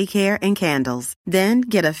all body care and candles. Then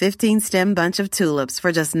get a 15-stem bunch of tulips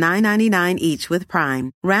for just $9.99 each with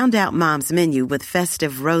Prime. Round out Mom's menu with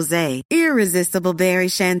festive rosé, irresistible berry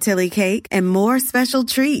chantilly cake, and more special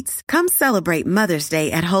treats. Come celebrate Mother's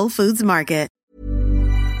Day at Whole Foods Market.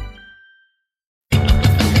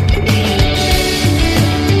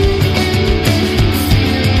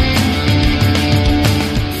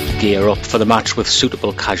 Gear up for the match with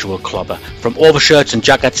suitable casual clobber. From overshirts and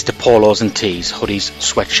jackets to polos and tees, hoodies,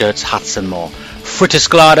 sweatshirts, hats and more.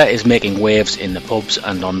 Fritasclada is making waves in the pubs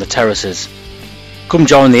and on the terraces. Come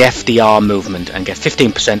join the FDR movement and get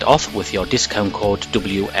 15% off with your discount code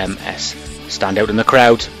WMS. Stand out in the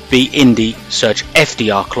crowd, be indie, search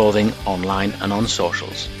FDR Clothing online and on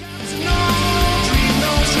socials.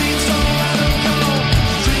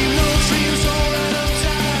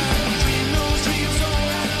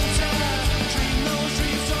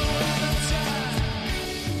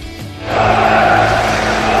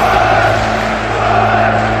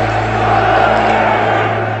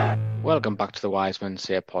 Welcome back to the Wise Men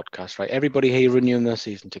Say podcast. Right, everybody here renewing their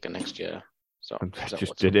season ticket next year. So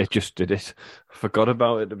just did it. I forgot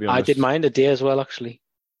about it, to be honest. I did mine today as well, actually.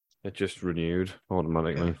 It just renewed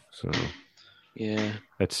automatically. So yeah,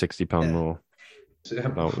 it's £60 more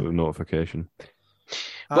without a notification.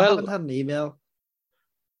 I haven't had an email.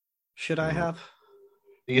 Should I have?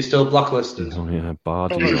 Are you still blacklisted? Oh yeah,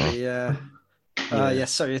 barred. Yeah.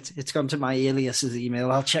 Yes, sorry, it's gone to my alias's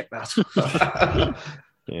email. I'll check that.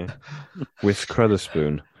 Yeah, with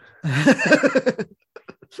Cretherspoon.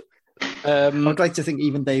 I'd like to think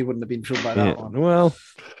even they wouldn't have been fooled by that one. Well,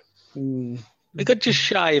 we got just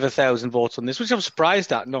shy of 1,000 votes on this, which I'm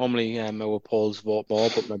surprised at. Normally, our polls vote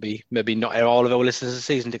more, but maybe not all of our listeners are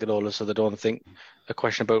season ticket holders, so they don't think a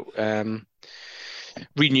question about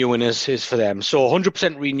renewing is for them. So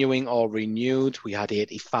 100% renewing or renewed. We had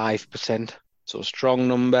 85%, so a strong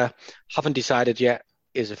number. Haven't decided yet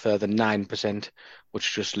is a further 9%,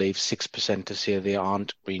 which just leaves 6% to say they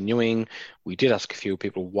aren't renewing. We did ask a few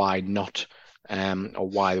people why not, or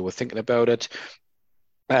why they were thinking about it.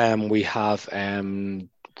 We have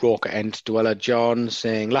Roker End Dweller John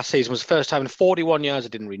saying, last season was the first time in 41 years I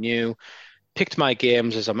didn't renew. Picked my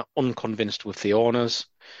games as I'm unconvinced with the owners.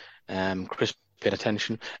 Chris paid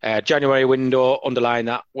attention. January window, underline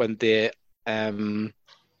that when they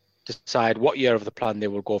decide what year of the plan they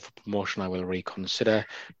will go for promotion, I will reconsider.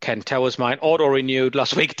 Ken Towers, mine auto-renewed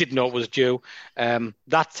last week, didn't know it was due.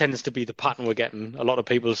 That tends to be the pattern we're getting. A lot of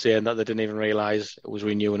people saying that they didn't even realise it was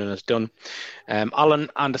renewing and it's done.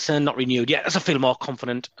 Alan Anderson, not renewed yet, as I feel more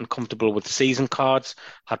confident and comfortable with the season cards.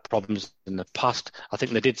 Had problems in the past. I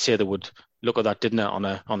think they did say they would look at that, didn't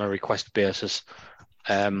it, on a request basis.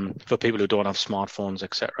 For people who don't have smartphones,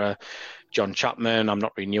 etc. John Chapman, I'm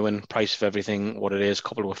not renewing. Price of everything, what it is,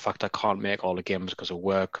 coupled with the fact I can't make all the games because of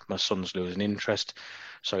work. My son's losing interest.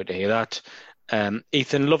 Sorry to hear that.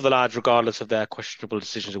 Ethan, love the lads regardless of their questionable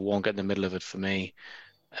decisions. It won't get in the middle of it for me.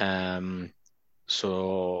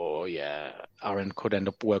 So, yeah, Aaron could end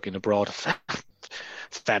up working abroad.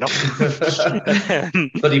 Fair enough.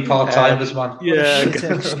 Bloody part-timers, man. Yeah.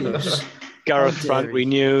 Gareth Frank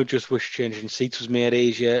renewed, just wish changing seats was made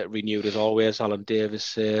easier. Renewed as always, Alan Davis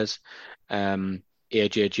says.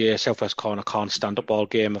 AJJ, Southwest Corner, can't stand up all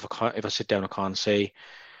game. If I sit down, I can't see.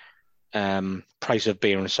 Price of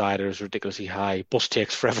beer and cider is ridiculously high. Bus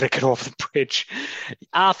takes forever to get over the bridge.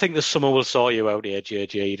 I think the summer will sort you out,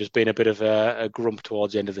 AJJ. There's been a bit of a grump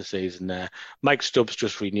towards the end of the season there. Mike Stubbs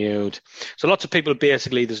just renewed. So lots of people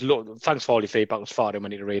basically, thanks for all your feedback. It was far too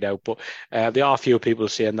many to read out. But there are a few people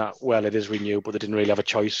saying that, well, it is renewed, but they didn't really have a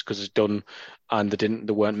choice because it's done and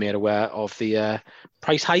they weren't made aware of the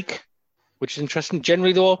price hike, which is interesting.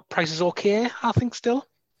 Generally, though, price is okay, I think, still.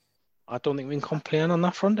 I don't think we can complain on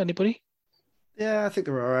that front. Anybody? Yeah, I think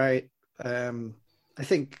they're all right. I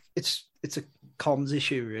think it's a comms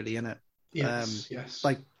issue, really, isn't it? Yes.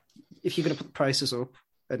 Like, if you're going to put the prices up,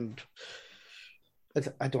 and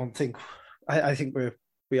I don't think, I think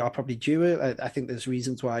we are probably due it. I think there's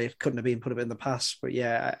reasons why it couldn't have been put up in the past, but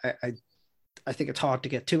yeah, I think it's hard to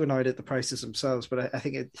get too annoyed at the prices themselves, but I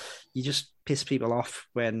think you just piss people off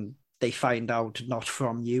when they find out not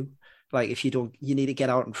from you. Like if you need to get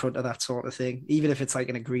out in front of that sort of thing, even if it's like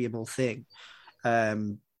an agreeable thing.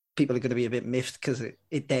 People are going to be a bit miffed because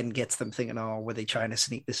it then gets them thinking, oh, were they trying to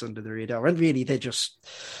sneak this under the radar? And really, they're just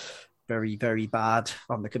very, very bad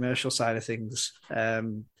on the commercial side of things. But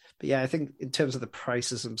yeah, I think in terms of the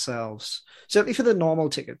prices themselves, certainly for the normal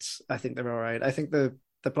tickets, I think they're all right. I think the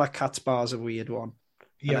Black Cats bar is a weird one.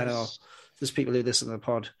 Yes. And I know there's people who listen to the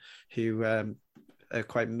pod who are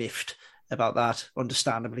quite miffed about that,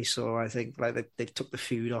 understandably so. I think like they took the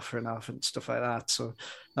food offering off and stuff like that, so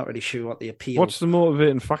not really sure what the appeal. What's the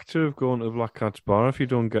motivating factor of going to Black Cat's bar if you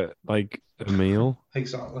don't get like a meal?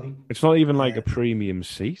 Exactly. It's not even like a premium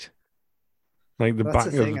seat. Like the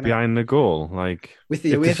back of behind the goal, like with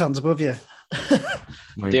the away fans above you.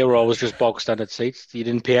 They were always just bog standard seats. You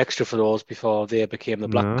didn't pay extra for those before they became the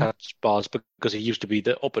Black Cats bars, because it used to be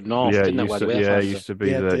the up and north, didn't it? It used to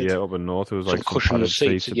be up and north. It was like cushion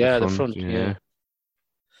seats at the front.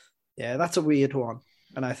 Yeah, that's a weird one,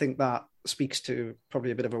 and I think that speaks to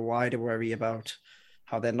probably a bit of a wider worry about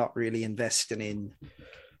how they're not really investing in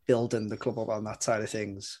building the club up on that side of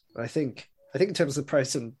things. But I think in terms of the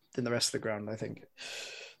price and in the rest of the ground, I think.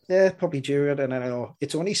 Yeah, probably due it. And I know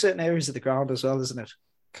it's only certain areas of the ground as well, isn't it?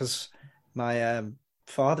 Because my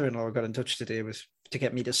father-in-law got in touch today to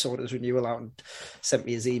get me to sort his renewal out and sent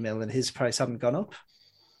me his email, and his price hadn't gone up,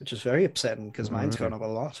 which is very upsetting because mine's gone up a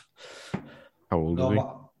lot. How old is he?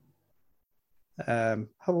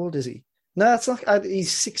 How old is he? No, it's not.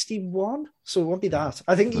 He's 61, so it won't be that.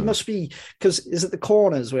 I think he must be, because is it the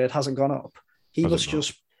corners where it hasn't gone up? He must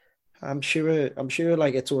just... I'm sure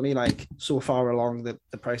like it's only like so far along that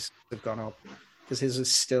the prices have gone up, because his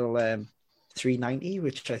is still $390,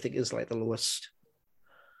 which I think is like the lowest.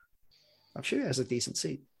 I'm sure he has a decent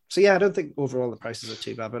seat. So yeah, I don't think overall the prices are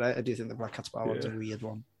too bad, but I do think the Black Cats bar one's a weird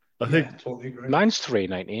one. I think totally agree. Mine's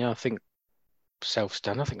 $390. I think South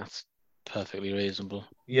Stand. I think that's perfectly reasonable.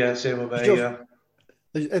 Yeah, same with me. Yeah.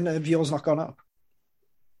 And have yours not gone up?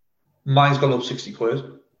 Mine's gone up £60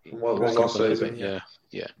 from what was last season.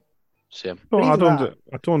 Yeah. Same. No, I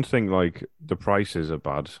don't think like the prices are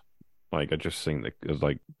bad. Like I just think that,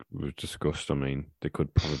 like we've discussed, I mean, they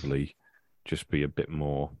could probably just be a bit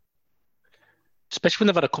more. Especially when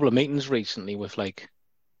they've had a couple of meetings recently with like.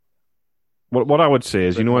 What I would say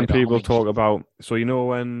is, when people talk about,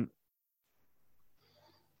 when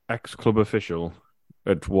ex-club official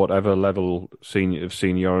at whatever level of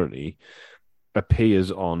seniority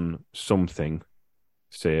appears on something,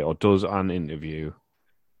 say, or does an interview.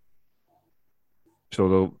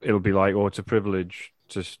 So it'll be like, it's a privilege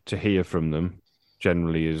to hear from them.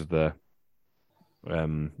 Generally, is the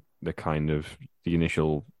kind of the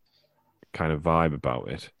initial kind of vibe about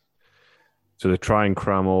it. So they try and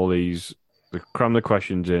cram the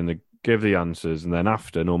questions in, they give the answers, and then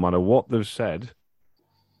after, no matter what they've said,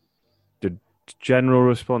 the general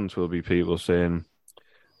response will be people saying,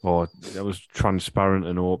 "Oh, it was transparent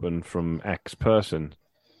and open from X person."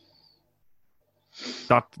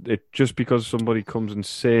 That just because somebody comes and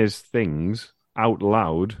says things out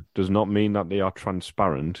loud does not mean that they are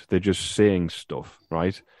transparent. They're just saying stuff,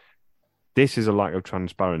 right? This is a lack of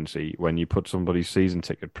transparency when you put somebody's season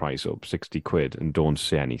ticket price up £60 and don't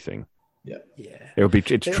say anything. Yeah.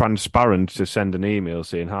 It's transparent to send an email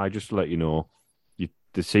saying, "Hi, just to let you know,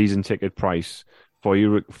 the season ticket price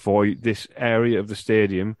for this area of the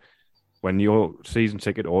stadium, when your season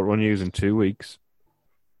ticket auto-renews in 2 weeks,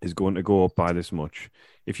 is going to go up by this much.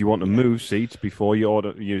 If you want to move seats before your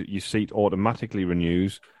seat automatically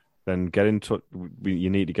renews, then get in touch. You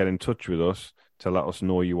need to get in touch with us to let us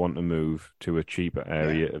know you want to move to a cheaper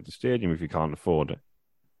area of the stadium if you can't afford it."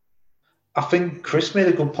 I think Chris made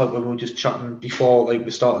a good point when we were just chatting before, like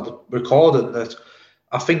we started recording, that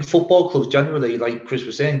I think football clubs generally, like Chris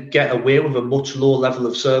was saying, get away with a much lower level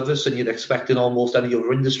of service than you'd expect in almost any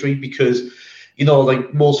other industry, because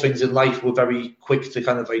like most things in life, we're very quick to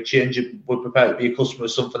kind of like change it. We're prepared to be a customer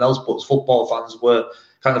of something else, but as football fans, we're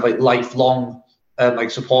kind of like lifelong like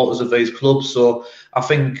supporters of these clubs. So I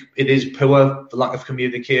think it is poor, the lack of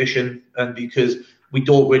communication, and because we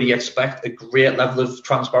don't really expect a great level of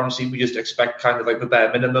transparency. We just expect kind of like the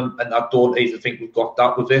bare minimum, and I don't even think we've got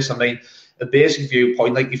that with this. I mean, a basic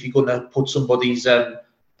viewpoint, like if you're going to put somebody's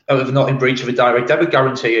not in breach of a direct debit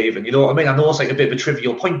guarantee, even, you know what I mean? I know it's like a bit of a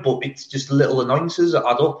trivial point, but it's just little annoyances that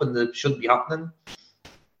add up and that shouldn't be happening.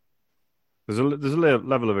 There's a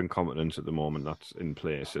level of incompetence at the moment that's in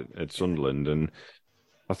place at Sunderland, and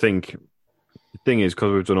I think the thing is,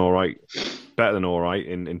 because we've done all right, better than all right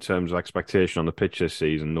in terms of expectation on the pitch this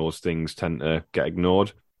season, those things tend to get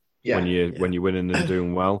ignored. when you're winning and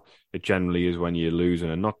doing well. It generally is when you're losing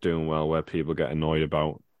and not doing well where people get annoyed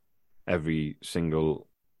about every single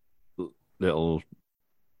little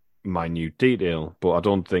minute detail. But I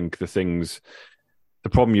don't think the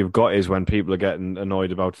problem you've got is when people are getting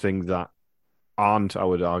annoyed about things that aren't, I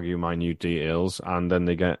would argue, minute details, and then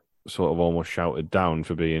they get sort of almost shouted down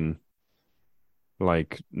for being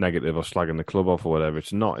like negative or slagging the club off or whatever.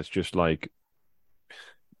 It's not. It's just like,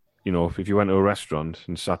 you know, if you went to a restaurant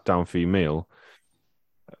and sat down for your meal,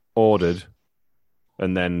 ordered,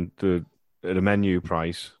 and then the menu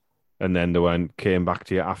price, and then they came back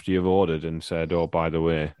to you after you've ordered and said, "Oh, by the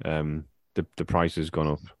way, the price has gone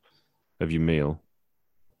up of your meal."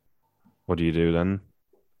 What do you do then?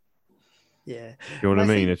 Yeah, you know what I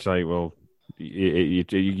mean? It's like, well, you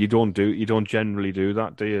don't generally do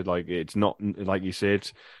that, do you? Like, it's not like you say.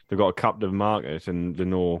 They've got a captive market, and they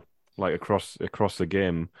know, like, across the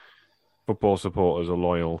game, football supporters are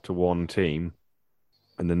loyal to one team,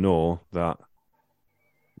 and they know that.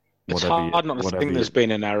 It's hard not to think there's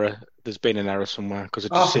been an error. There's been an error somewhere, because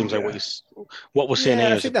it just seems like what we're seeing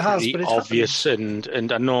here is pretty obvious.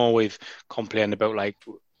 And I know we've complained about like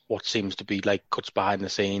what seems to be like cuts behind the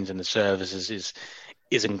scenes and the services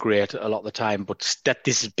isn't great a lot of the time, but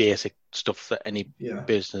this is basic stuff that any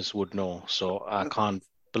business would know. So I can't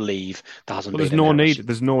believe there hasn't been.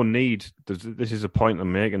 There's no need. This is a point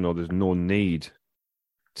I'm making, though. There's no need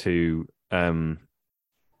to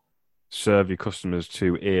serve your customers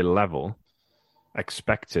to a level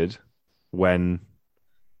expected when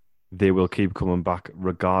they will keep coming back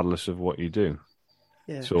regardless of what you do.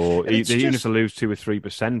 Yeah. So even if they lose 2 or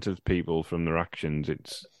 3% of people from their actions,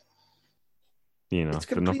 it's, you know,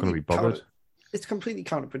 they're not going to be bothered. It's completely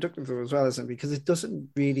counterproductive though as well, isn't it? Because it doesn't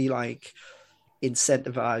really like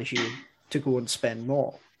incentivize you to go and spend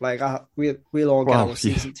more. Like we'll all get our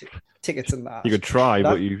season tickets and that. You could try,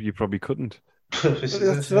 but you probably couldn't. Well,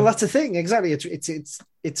 that's the thing, exactly.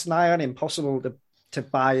 It's nigh on impossible to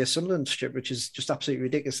buy a Sunderland strip, which is just absolutely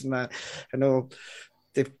ridiculous. And that I know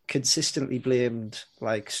they've consistently blamed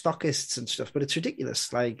like stockists and stuff, but it's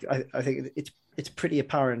ridiculous. Like I think it's pretty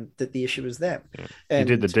apparent that the issue is them. Yeah. And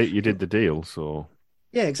you did the deal, so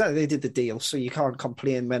yeah, exactly. They did the deal, so you can't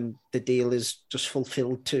complain when the deal is just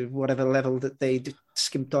fulfilled to whatever level that they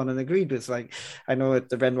skimped on and agreed with. Like I know at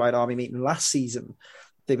the Red White Army meeting last season,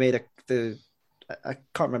 they made I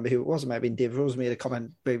can't remember who it was. It might have been Dave Rose made a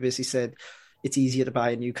comment where he basically said it's easier to buy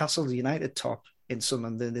a Newcastle United top in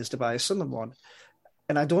Sunderland than it is to buy a Sunderland one.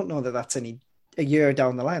 And I don't know that that's a year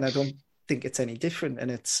down the line. I don't think it's any different.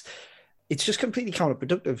 And it's just completely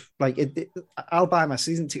counterproductive. Like I'll buy my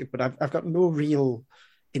season ticket, but I've got no real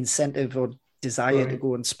incentive or desire to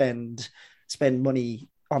go and spend money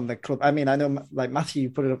on the club. I mean, I know like Matthew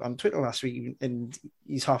put it up on Twitter last week and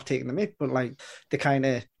he's half taking the mick, but like the kind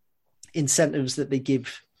of incentives that they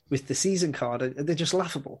give with the season card, they're just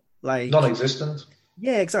laughable. Like non-existent.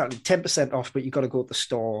 Yeah, exactly. 10% off, but you got to go to the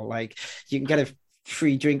store. Like you can get a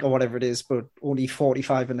free drink or whatever it is, but only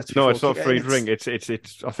 45 minutes. No, it's not free drink. It's.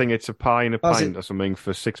 I think it's a pie and a pint or something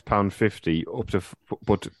for £6.50 up to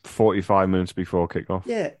but 45 minutes before kick-off.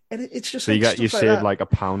 Yeah, and it's just so you save like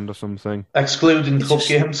 £1 or something, excluding cup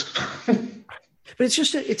games. But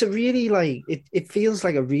it's a really like it feels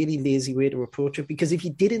like a really lazy way to approach it, because if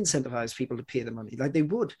you did incentivize people to pay the money, like they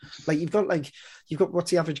would, like you've got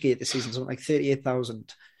what's the average gate this season? Something like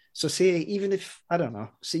 38,000. So say even if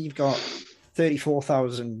say you've got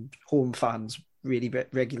 34,000 home fans really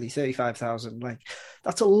regularly, 35,000, like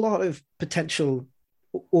that's a lot of potential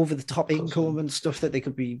over the top income and stuff that they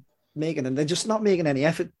could be making, and they're just not making any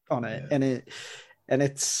effort on it.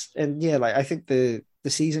 Yeah. Like I think the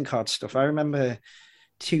season card stuff, I remember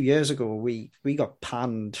 2 years ago we got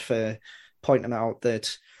panned for pointing out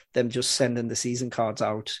that them just sending the season cards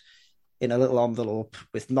out in a little envelope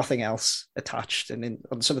with nothing else attached, and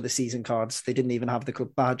on some of the season cards they didn't even have the club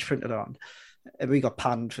badge printed on, and we got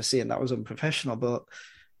panned for saying that was unprofessional. But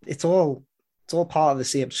it's all part of the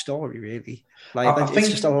same story, really. Like I think it's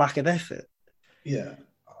just a lack of effort. Yeah,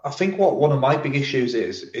 I think what one of my big issues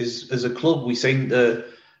is as a club we seem to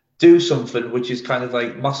do something which is kind of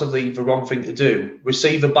like massively the wrong thing to do,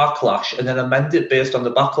 receive a backlash and then amend it based on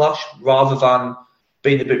the backlash, rather than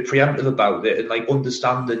being a bit preemptive about it and like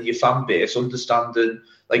understanding your fan base, understanding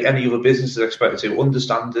like any other business is expected to,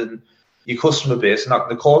 understanding your customer base and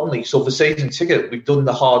acting accordingly. So for season ticket, we've done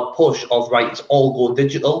the hard push of, right, it's all going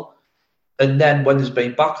digital. And then when there's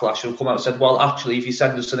been backlash, we'll come out and said, well, actually, if you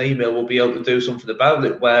send us an email, we'll be able to do something about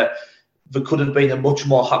it, where there could have been a much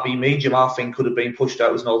more happy medium, I think, could have been pushed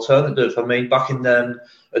out as an alternative. I mean, back in at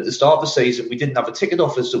the start of the season, we didn't have a ticket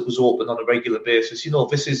office that was open on a regular basis. You know,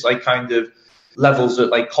 this is like kind of levels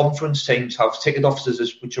that like conference teams have ticket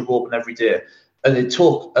offices which are open every day. And it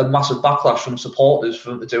took a massive backlash from supporters for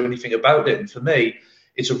them to do anything about it. And for me,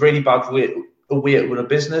 it's a really bad way to run a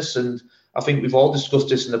business. And I think we've all discussed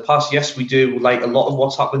this in the past. Yes, we do like a lot of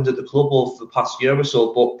what's happened at the club over the past year or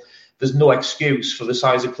so, but there's no excuse for the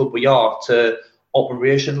size of club we are to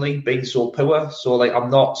operationally being so poor. So like, I'm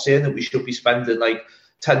not saying that we should be spending like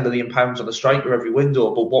 £10 million on a striker every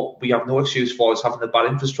window, but what we have no excuse for is having a bad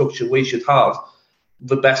infrastructure. We should have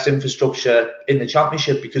the best infrastructure in the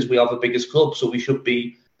Championship because we are the biggest club, so we should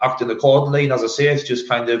be acting accordingly. And as I say, it's just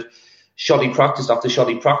kind of shoddy practice after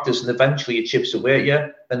shoddy practice, and eventually it chips away at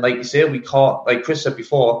you. And like you say, we can't, like Chris said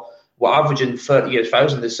before, we're averaging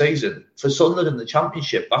 38,000 this season. For Sunderland in the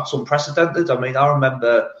Championship, that's unprecedented. I mean, I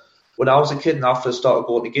remember when I was a kid and I first started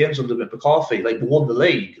going to games under Mick McCarthy, like we won the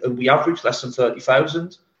league and we averaged less than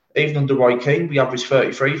 30,000. Even under Roy Keane, we averaged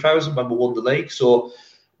 33,000 when we won the league. So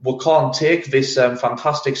we can't take this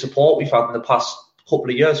fantastic support we've had in the past couple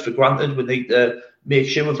of years for granted. We need to make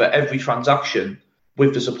sure that every transaction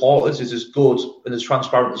with the supporters is as good and as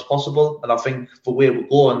transparent as possible. And I think for where we're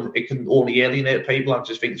going, it can only alienate people. I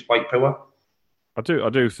just think it's quite poor. I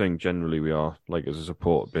do think generally we are, like, as a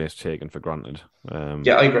support base, taken for granted.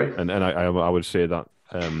 Yeah, I agree. And I would say that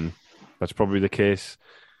that's probably the case.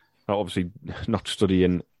 Obviously, not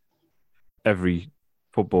studying every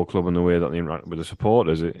football club in the way that they interact with the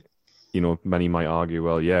supporters, many might argue,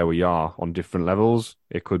 well, yeah, we are on different levels.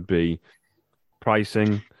 It could be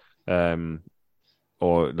pricing, or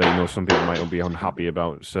some people might be unhappy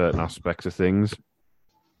about certain aspects of things.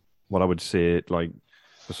 What I would say, like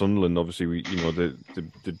for Sunderland, obviously,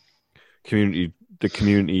 the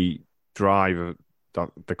community drive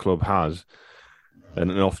that the club has,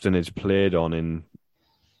 and often it's played on in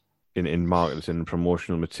marketing and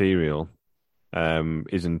promotional material,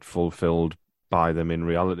 isn't fulfilled by them in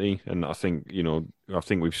reality. And I think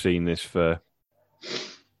we've seen this for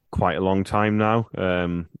quite a long time now,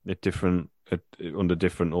 under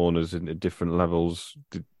different owners and at different levels.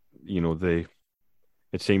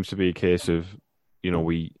 It seems to be a case of,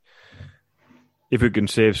 if we can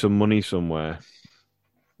save some money somewhere,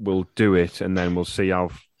 we'll do it, and then we'll see how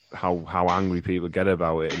angry people get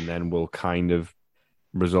about it, and then we'll kind of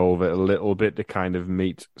resolve it a little bit to kind of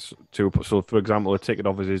meet to. So, for example, a ticket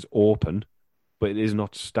office is open, but it is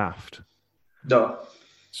not staffed. No.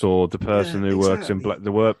 So the person who works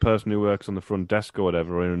person who works on the front desk or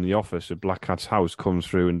whatever, or in the office at Black Cat's house, comes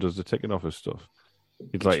through and does the ticket office stuff.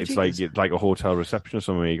 It's like a hotel reception or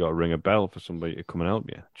somewhere. You got to ring a bell for somebody to come and help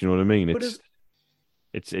you. Do you know what I mean?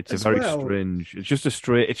 It's a very strange. It's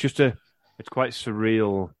quite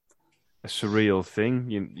surreal. A surreal thing.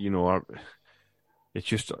 It's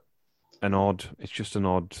just an odd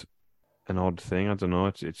thing. I don't know.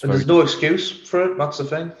 It's and there's no excuse for it. That's the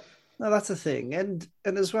thing. No, that's the thing. And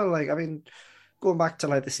as well, like, I mean, going back to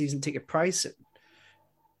like the season ticket pricing.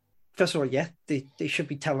 First of all, yeah, they should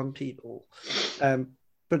be telling people.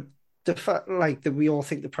 But the fact, like, that we all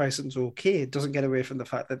think the pricing's okay, doesn't get away from the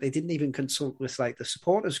fact that they didn't even consult with like the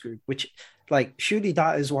supporters group, which, like, surely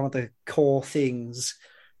that is one of the core things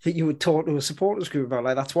that you would talk to a supporters group about.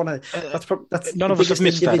 Like, that's that's none of us have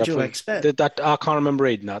missed that. I can't remember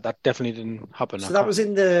reading that. That definitely didn't happen. So that was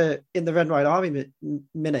in the Red and White Army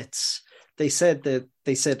minutes. They said the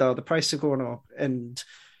prices are going up, and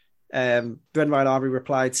Red and White Army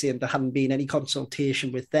replied saying there hadn't been any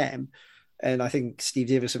consultation with them. And I think Steve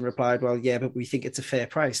Davison replied, well, yeah, but we think it's a fair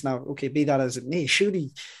price. Now, okay, be that as it may,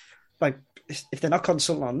 surely, like, if they're not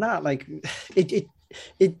consulting on that, like, it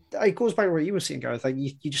goes back to what you were saying, Gareth. Like,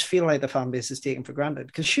 you just feel like the fan base is taken for granted,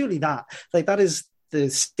 because surely that is the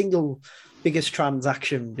single biggest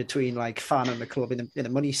transaction between like fan and the club in a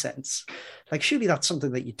money sense. Like, surely that's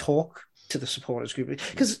something that you talk to the supporters group,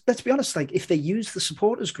 because let's be honest, like, if they use the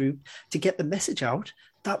supporters group to get the message out,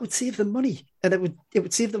 that would save them money, and it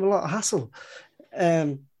would save them a lot of hassle.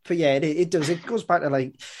 But yeah, it does. It goes back to,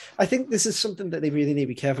 like, I think this is something that they really need to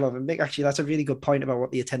be careful of. And Mick, actually, that's a really good point about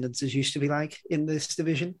what the attendances used to be like in this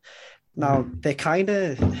division. Now, they're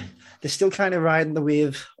still kind of riding the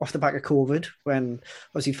wave off the back of COVID, when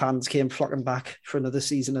obviously fans came flocking back for another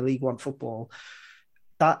season of League One football.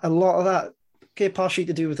 That a lot of that, okay, partially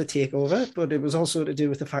to do with the takeover, but it was also to do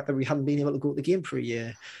with the fact that we hadn't been able to go to the game for a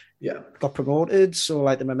year. Yeah, got promoted, so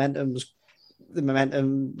like the momentum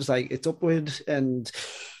was like, it's upward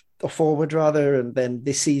or forward rather, and then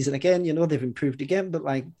this season again, they've improved again, but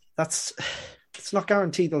like it's not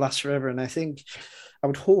guaranteed to last forever. And I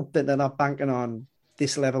would hope that they're not banking on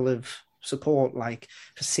this level of support like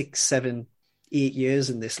for 6, 7, 8 years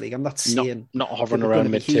in this league. I'm not saying not hovering around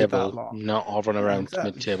mid-table, not hovering around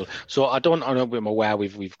mid-table. So I know I'm aware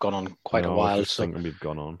we've gone on quite a while. I was just thinking we've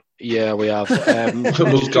gone on. Yeah, we have.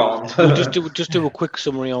 We've gone. We'll just do a quick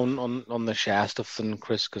summary on the share stuff then,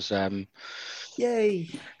 Chris, because yay.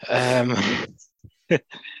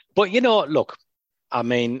 But look, I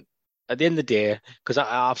mean, at the end of the day, because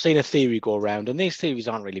I've seen a theory go around, and these theories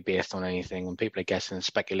aren't really based on anything, and people are guessing and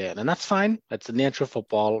speculating, and that's fine. That's the nature of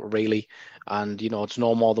football, really. And, it's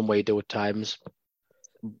no more than we do at times.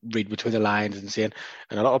 Read between the lines and saying,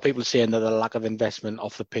 and a lot of people are saying that the lack of investment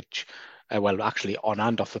off the pitch, actually on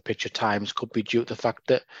and off the pitch at times, could be due to the fact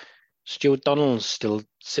that Stuart Donald's still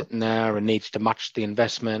sitting there and needs to match the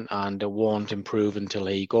investment, and it won't improve until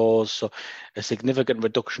he goes. So a significant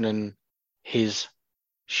reduction in his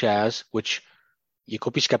shares, which you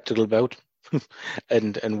could be skeptical about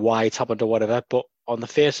and why it's happened or whatever, but on the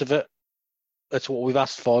face of it, that's what we've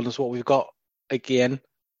asked for and that's what we've got. Again,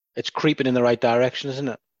 it's creeping in the right direction, isn't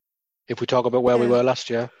it? If we talk about where we were last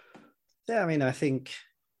year. Yeah, I mean, I think,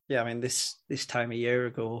 this time a year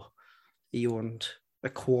ago, he owned a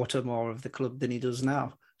quarter more of the club than he does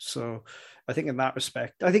now. So I think in that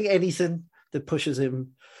respect, I think anything that pushes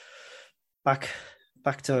him back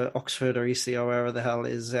to Oxford or EC or wherever the hell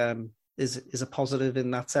is a positive in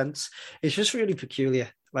that sense. It's just really peculiar.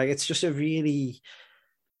 Like, it's just a really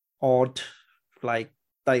odd, like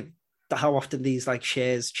how often these like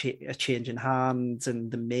shares are changing hands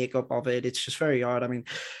and the makeup of it. It's just very odd. I mean,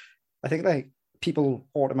 I think like people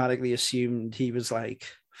automatically assumed he was like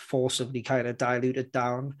forcibly kind of diluted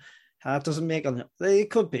down. That doesn't make it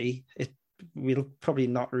could be. We'll probably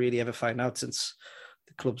not really ever find out since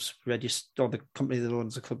the club's registered, or the company that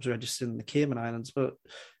owns the club's registered in the Cayman Islands. But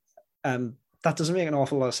that doesn't make an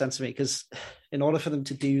awful lot of sense to me, because in order for them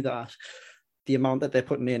to do that, the amount that they're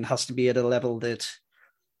putting in has to be at a level that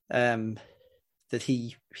that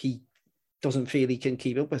he doesn't feel he can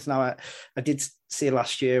keep up with. Now, I did say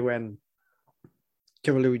last year when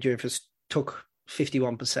Kyril Louis-Dreyfus took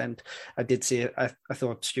 51%, I did say I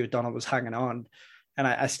thought Stuart Donald was hanging on, and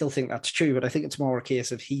I still think that's true, but I think it's more a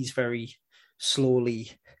case of he's very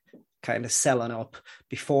slowly kind of selling up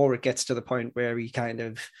before it gets to the point where he kind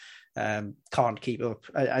of can't keep up.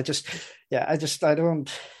 I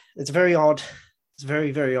don't. It's very odd. It's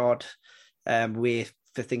very, very odd way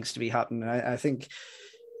for things to be happening. I think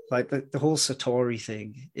like the whole Sartori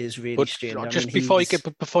thing is really strange. Just before you get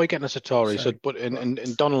into Sartori,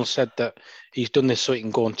 and Donald said that he's done this so he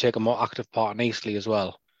can go and take a more active part in Eastleigh as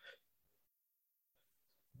well.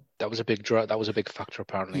 That was a big factor,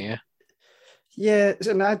 apparently. Yeah. Yeah,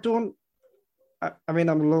 and I mean,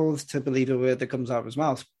 I'm loath to believe a word that comes out of his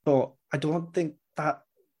mouth, but I don't think that.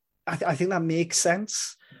 I think that makes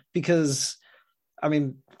sense, because, I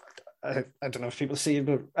mean, I don't know if people see it,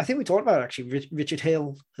 but I think we talked about it, actually. Richard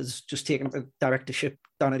Hill has just taken up a directorship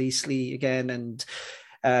down at Eastleigh again, and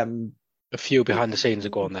a few behind the scenes are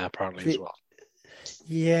going there apparently as well.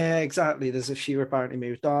 Yeah, exactly. There's a few apparently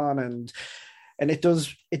moved on, and it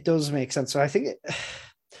does make sense. So I think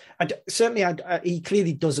he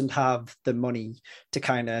clearly doesn't have the money to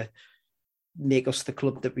kind of make us the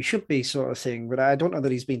club that we should be, sort of thing. But I don't know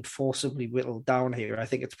that he's been forcibly whittled down here. I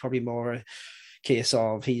think it's probably more a case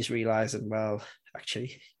of he's realizing, well,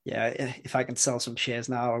 actually, yeah, if I can sell some shares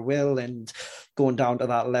now, I will. And going down to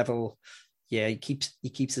that level, yeah, he keeps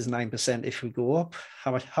his 9% if we go up.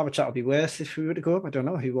 How much that'll be worth if we were to go up, I don't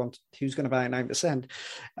know. Who's going to buy 9%?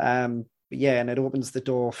 But yeah, and it opens the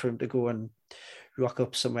door for him to go and rock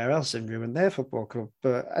up somewhere else and ruin their football club.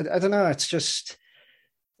 But I don't know. It's just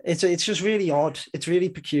really odd. It's really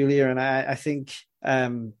peculiar, and I think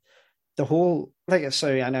the whole, I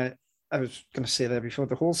know I was going to say there before,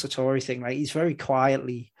 the whole Sartori thing, like, he's very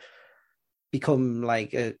quietly become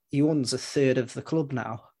like he owns a third of the club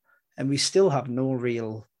now, and we still have no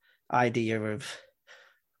real idea of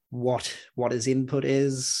what his input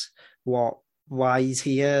is, why he's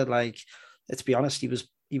here. Like, let's be honest,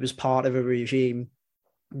 he was part of a regime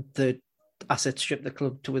that asset stripped the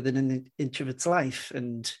club to within an inch of its life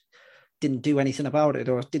and didn't do anything about it,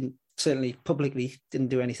 or certainly publicly didn't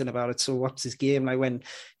do anything about it. So what's his game? Like, when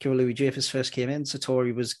Kyril Louis-Dreyfus first came in,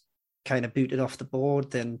 Sartori was kind of booted off the board.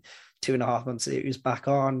 Then 2.5 months later, he was back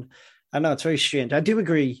on. I know, it's very strange. I do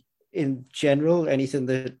agree, in general, anything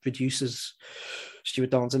that reduces Stuart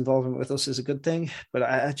Donald's involvement with us is a good thing. But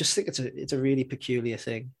I just think it's a really peculiar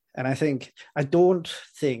thing. And I don't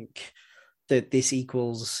think that this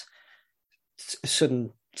equals a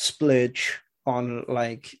sudden splurge on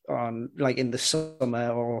in the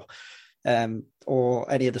summer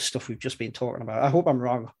or any of the stuff we've just been talking about. I hope I'm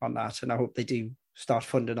wrong on that, and I hope they do start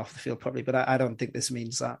funding off the field properly, but I don't think this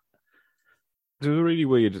means that. There was a really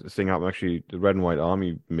weird thing happened, actually, the Red and White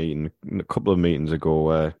Army meeting, a couple of meetings ago,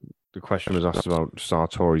 where the question was asked about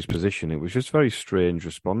Sartori's position. It was just a very strange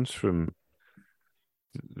response from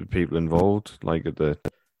the people involved, like the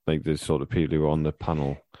sort of people who were on the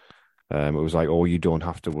panel. It was like, oh, you don't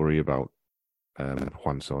have to worry about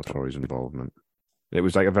Juan Sartori's involvement. It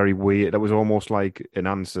was like a very weird, that was almost like an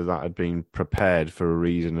answer that had been prepared for a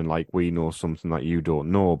reason, and like, we know something that you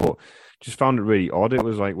don't know, but just found it really odd. It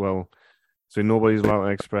was like, well, so nobody's allowed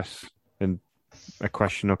to express a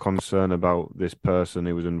question or concern about this person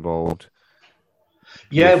who was involved.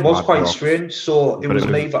 Yeah, it was quite strange. So it was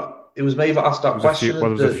me that asked that question. There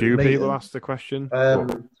was a few people asked the question.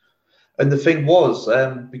 And the thing was,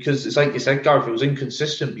 because it's like you said, Gareth, it was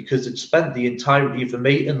inconsistent because it spent the entirety of the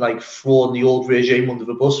meeting like throwing the old regime under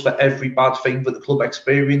the bus for every bad thing that the club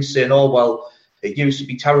experienced, saying, oh, well, it used to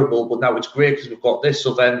be terrible, but now it's great because we've got this.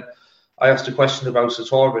 So then I asked a question about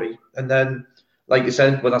Sartori, and then, like you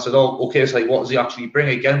said, when I said, oh, okay, it's like, what does he actually bring?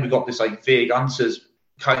 Again, we got this like vague answers,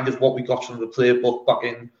 kind of what we got from the player book back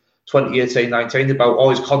in 2018-19 about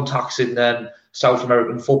all his contacts in South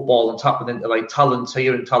American football and tapping into like talents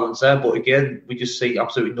here and talents there. But again, we just see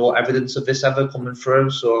absolutely no evidence of this ever coming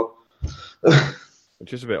through. So it's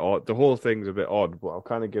just a bit odd. The whole thing's a bit odd, but I've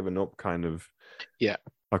kind of given up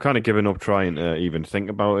I've kind of given up trying to even think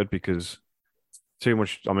about it, because too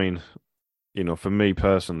much, I mean, you know, for me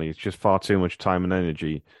personally, it's just far too much time and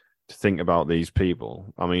energy to think about these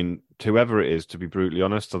people. I mean, whoever it is, to be brutally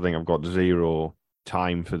honest, I think I've got zero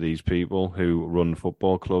time for these people who run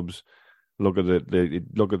football clubs. Look at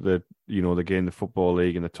the you know, the game, the Football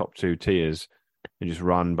League in the top two tiers, and just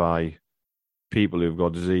ran by people who've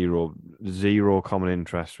got zero common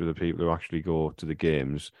interest with the people who actually go to the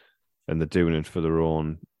games, and they're doing it for their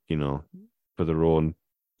own, you know, for their own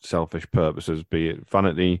selfish purposes, be it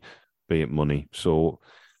vanity, be it money. So,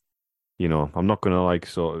 you know, I'm not going to like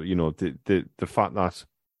sort of, you know, the fact that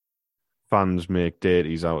fans make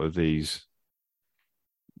deities out of these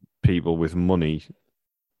people with money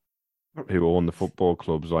who own the football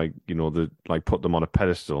clubs, like, you know, like put them on a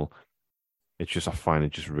pedestal. It's just, I find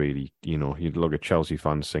it just really, you know, you look at Chelsea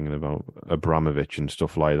fans singing about Abramovich and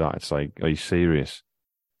stuff like that. It's like, are you serious?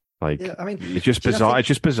 Like, yeah, I mean, it's just bizarre. It's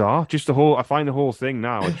just bizarre. Just the whole, I find the whole thing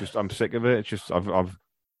now, I'm sick of it. It's just, I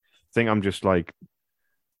think I'm just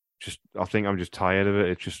tired of it.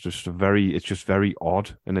 It's just very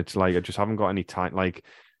odd. And it's like, I just haven't got any time. Like,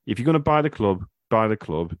 if you're going to buy the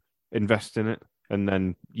club, invest in it. And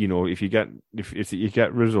then, you know, if you get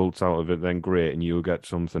results out of it, then great, and you'll get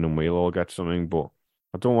something, and we'll all get something. But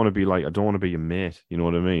I don't want to be your mate. You know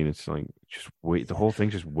what I mean? It's like, just weird. The whole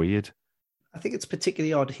thing's just weird. I think it's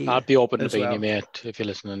particularly odd here. I'd be open to being your mate if you're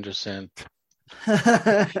listening. Just saying. You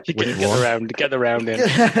can get the round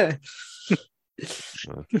in.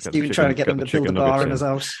 Steven trying to get them to build a bar in his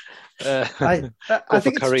house. I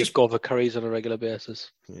think go for curries on a regular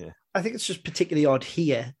basis. Yeah, I think it's just particularly odd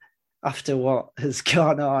here after what has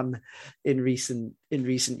gone on in recent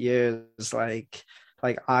years, like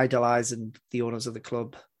idolizing the owners of the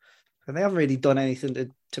club, and they haven't really done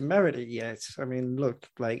anything to merit it yet. I mean, look,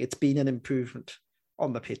 like, it's been an improvement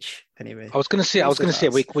on the pitch anyway. I was going to say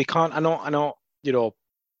we can't. I know. You know,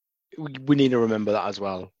 we need to remember that as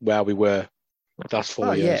well, where we were the last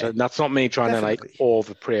 4 years. Yeah. And that's not me trying to like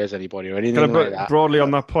overpraise anybody or anything like that. Broadly on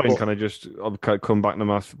that point, can I just come back to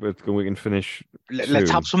math? We can finish. Let's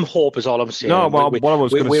have some hope. Is all I'm saying. No, what I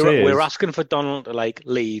was going to say is we're asking for Donald to like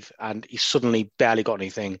leave, and he's suddenly barely got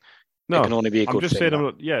anything. No, it can only be a good thing. I'm just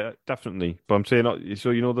saying, yeah, definitely. But I'm saying, so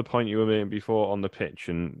you know the point you were making before on the pitch,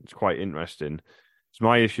 and it's quite interesting. It's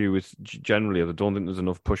my issue with generally, I don't think there's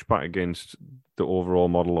enough pushback against the overall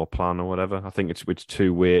model or plan or whatever. I think it's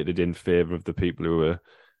too weighted in favour of the people who are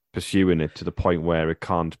pursuing it, to the point where it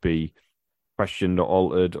can't be questioned or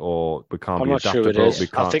altered, or we can't be adaptable. I'm not sure it is.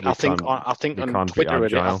 I think on Twitter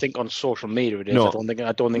it is. I think on social media it is. No, I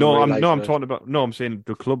don't think. I'm saying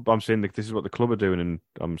the club. I'm saying that this is what the club are doing, and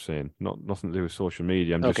I'm saying nothing to do with social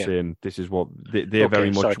media. I'm just saying this is what they're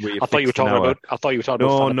very much. I thought you were talking about.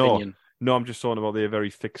 Opinion. No, I'm just talking about they're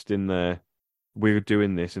very fixed in there. We're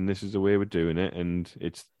doing this, and this is the way we're doing it, and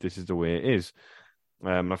this is the way it is.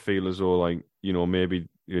 I feel as though, like, you know, maybe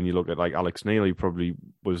when you look at like Alex Neil, he probably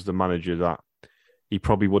was the manager that he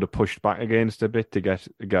probably would have pushed back against a bit to get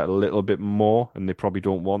a little bit more, and they probably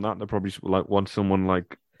don't want that. They probably like want someone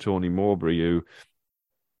like Tony Mowbray, who,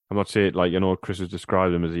 I'm not saying, like, you know, Chris has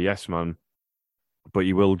described him as a yes man, but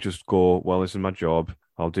you will just go, well, this is my job,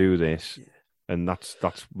 I'll do this. Yeah. And that's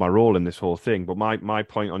my role in this whole thing. But my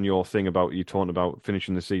point on your thing about you talking about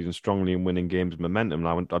finishing the season strongly and winning games, momentum.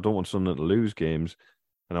 Now, I don't want Sunderland to lose games,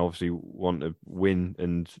 and I obviously want to win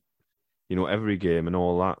and, every game and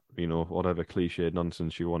all that, whatever cliched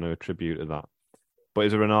nonsense you want to attribute to that. But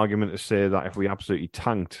is there an argument to say that if we absolutely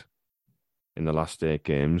tanked in the last 8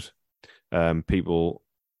 games, people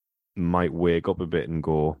might wake up a bit and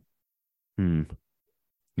go, maybe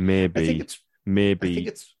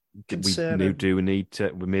we do need to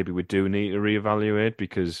reevaluate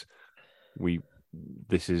because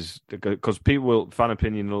because fan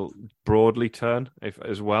opinion will broadly turn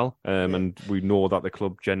as well, and we know that the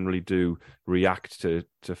club generally do react to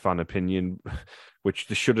fan opinion, which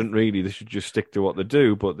they shouldn't really. They should just stick to what they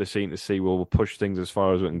do, but they seem to see, we'll push things as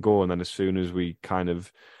far as we can go, and then as soon as we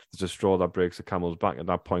there's a straw that breaks the camel's back, at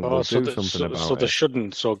that point we'll do something about it. So they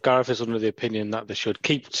shouldn't. So Gareth is under the opinion that they should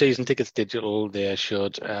keep season tickets digital. They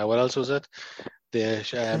should. What else was it? They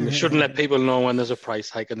shouldn't let people know when there's a price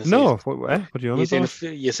hike in the season. No, what do you want to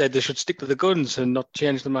say? You said they should stick to the guns and not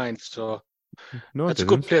change their mind. So that's a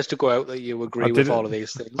good place to go out that you agree with all of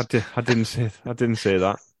these things. I didn't say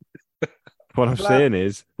that. What I'm saying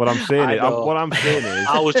is,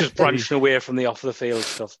 I was just branching away from the off the field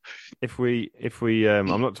stuff. If we, I'm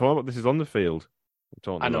not talking about this is on the field.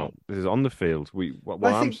 I know this is on the field.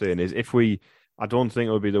 I'm saying is, I don't think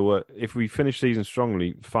it would be the worst. If we finish season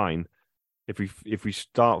strongly, fine. If we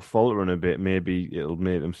start faltering a bit, maybe it'll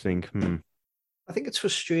make them think. I think it's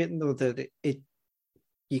frustrating though that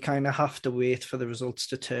you kind of have to wait for the results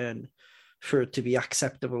to turn for it to be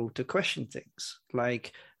acceptable to question things.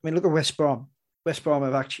 Like, I mean, look at West Brom. West Brom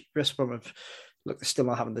have they're still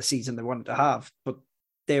not having the season they wanted to have, but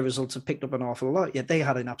their results have picked up an awful lot. Yet they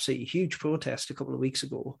had an absolutely huge protest a couple of weeks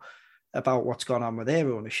ago about what's gone on with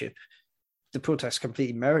their ownership. The protest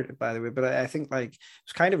completely merited, by the way, but I think it's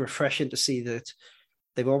kind of refreshing to see that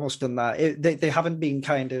they've almost done that. They haven't been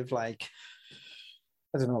kind of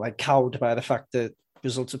cowed by the fact that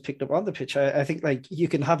results have picked up on the pitch. I think you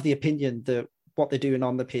can have the opinion that what they're doing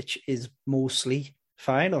on the pitch is mostly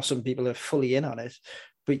fine, or some people are fully in on it,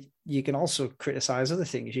 but you can also criticize other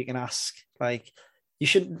things. You can ask, you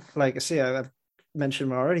shouldn't, I say, I've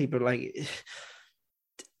mentioned already, but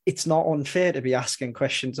it's not unfair to be asking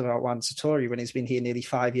questions about Juan Sartori when he's been here nearly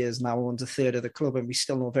 5 years now, owns a third of the club, and we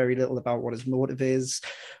still know very little about what his motive is,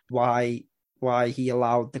 why he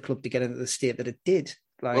allowed the club to get into the state that it did.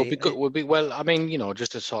 Just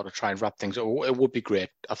to sort of try and wrap things up, it would be great,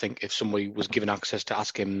 I think, if somebody was given access to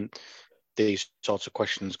ask him these sorts of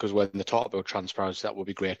questions, because when they talk about transparency, that would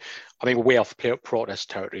be great. I mean, we're way off protest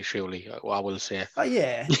territory, surely, I will say.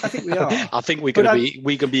 Yeah, I think we are. I think we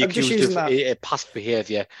can be accused of past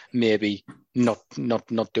behaviour, maybe not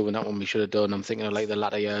doing that when we should have done. I'm thinking of the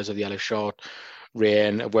latter years of the Ellis Short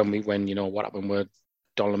reign, when what happened with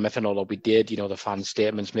Donald Mifflin, although we did, the fan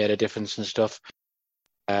statements made a difference and stuff.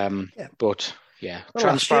 But yeah,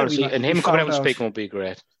 transparency and him coming out and speaking would be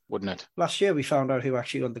great, wouldn't it? Last year we found out who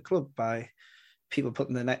actually owned the club by people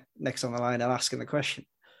putting their necks on the line and asking the question.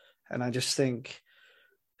 And I just think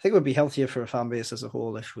it would be healthier for a fan base as a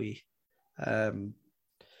whole if we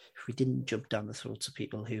didn't jump down the throats of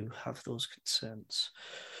people who have those concerns.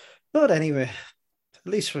 But anyway,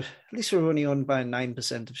 at least we're only owned by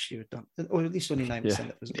 9% of Stuart Dunn, or at least only 9%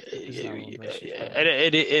 of us.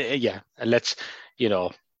 And let's,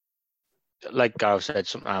 like Gareth said,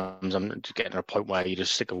 sometimes I'm getting to a point where you're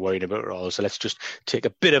just sick of worrying about it all. So let's just take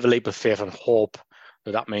a bit of a leap of faith and hope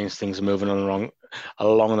that means things are moving along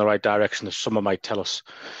in the right direction. The summer might tell us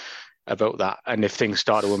about that. And if things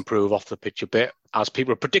start to improve off the pitch a bit, as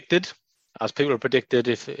people have predicted,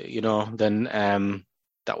 if then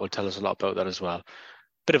that will tell us a lot about that as well.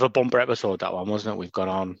 Bit of a bumper episode, that one, wasn't it? We've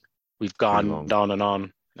gone down and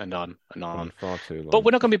on and on and on. Far too long. But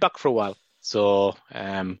we're not going to be back for a while. So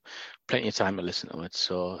plenty of time to listen to it.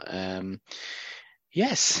 So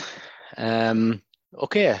yes.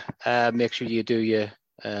 Okay. Make sure you do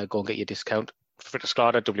go and get your discount. Fritter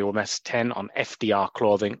Slaughter, WMS 10 on FDR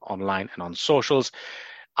clothing online and on socials.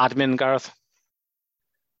 Admin, Gareth.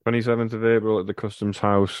 27th of April at the Customs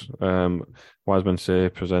House. Wiseman Say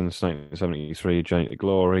presents 1973 Journey to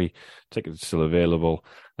Glory. Tickets still available.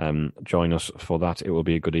 Join us for that. It will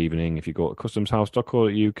be a good evening. If you go to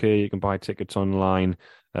customshouse.co.uk, you can buy tickets online.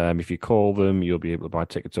 If you call them, you'll be able to buy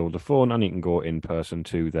tickets over the phone, and you can go in person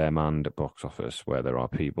to their manned box office where there are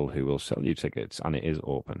people who will sell you tickets, and it is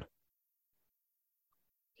open.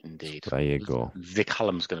 Indeed. There you go. Vic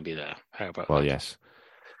Hallam's going to be there. How about that? Well, yes.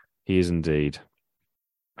 He is indeed.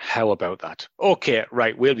 How about that? Okay,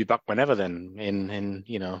 right. We'll be back whenever then. In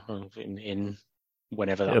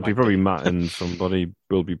whenever that. It'll be probably Matt and somebody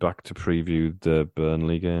will be back to preview the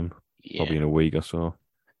Burnley game. Yeah. Probably in a week or so.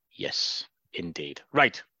 Yes, indeed.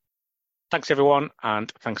 Right. Thanks everyone,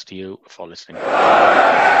 and thanks to you for listening.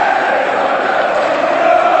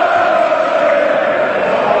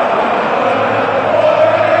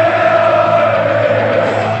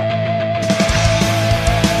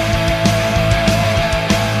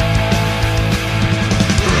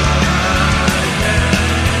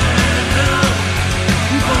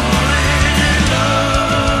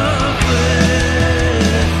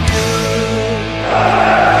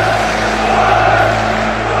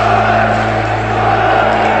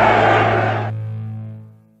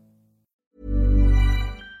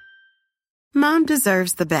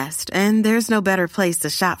 deserves the best, and there's no better place to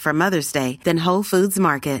shop for Mother's Day than Whole Foods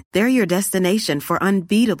Market. They're your destination for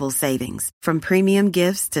unbeatable savings, from premium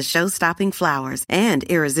gifts to show-stopping flowers and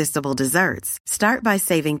irresistible desserts. Start by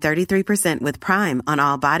saving 33% with Prime on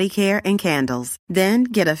all body care and candles. Then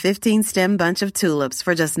get a 15-stem bunch of tulips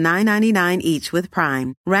for just $9.99 each with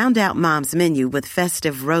Prime. Round out Mom's menu with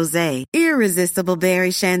festive rosé, irresistible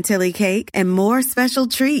berry chantilly cake, and more special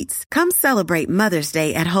treats. Come celebrate Mother's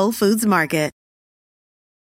Day at Whole Foods Market.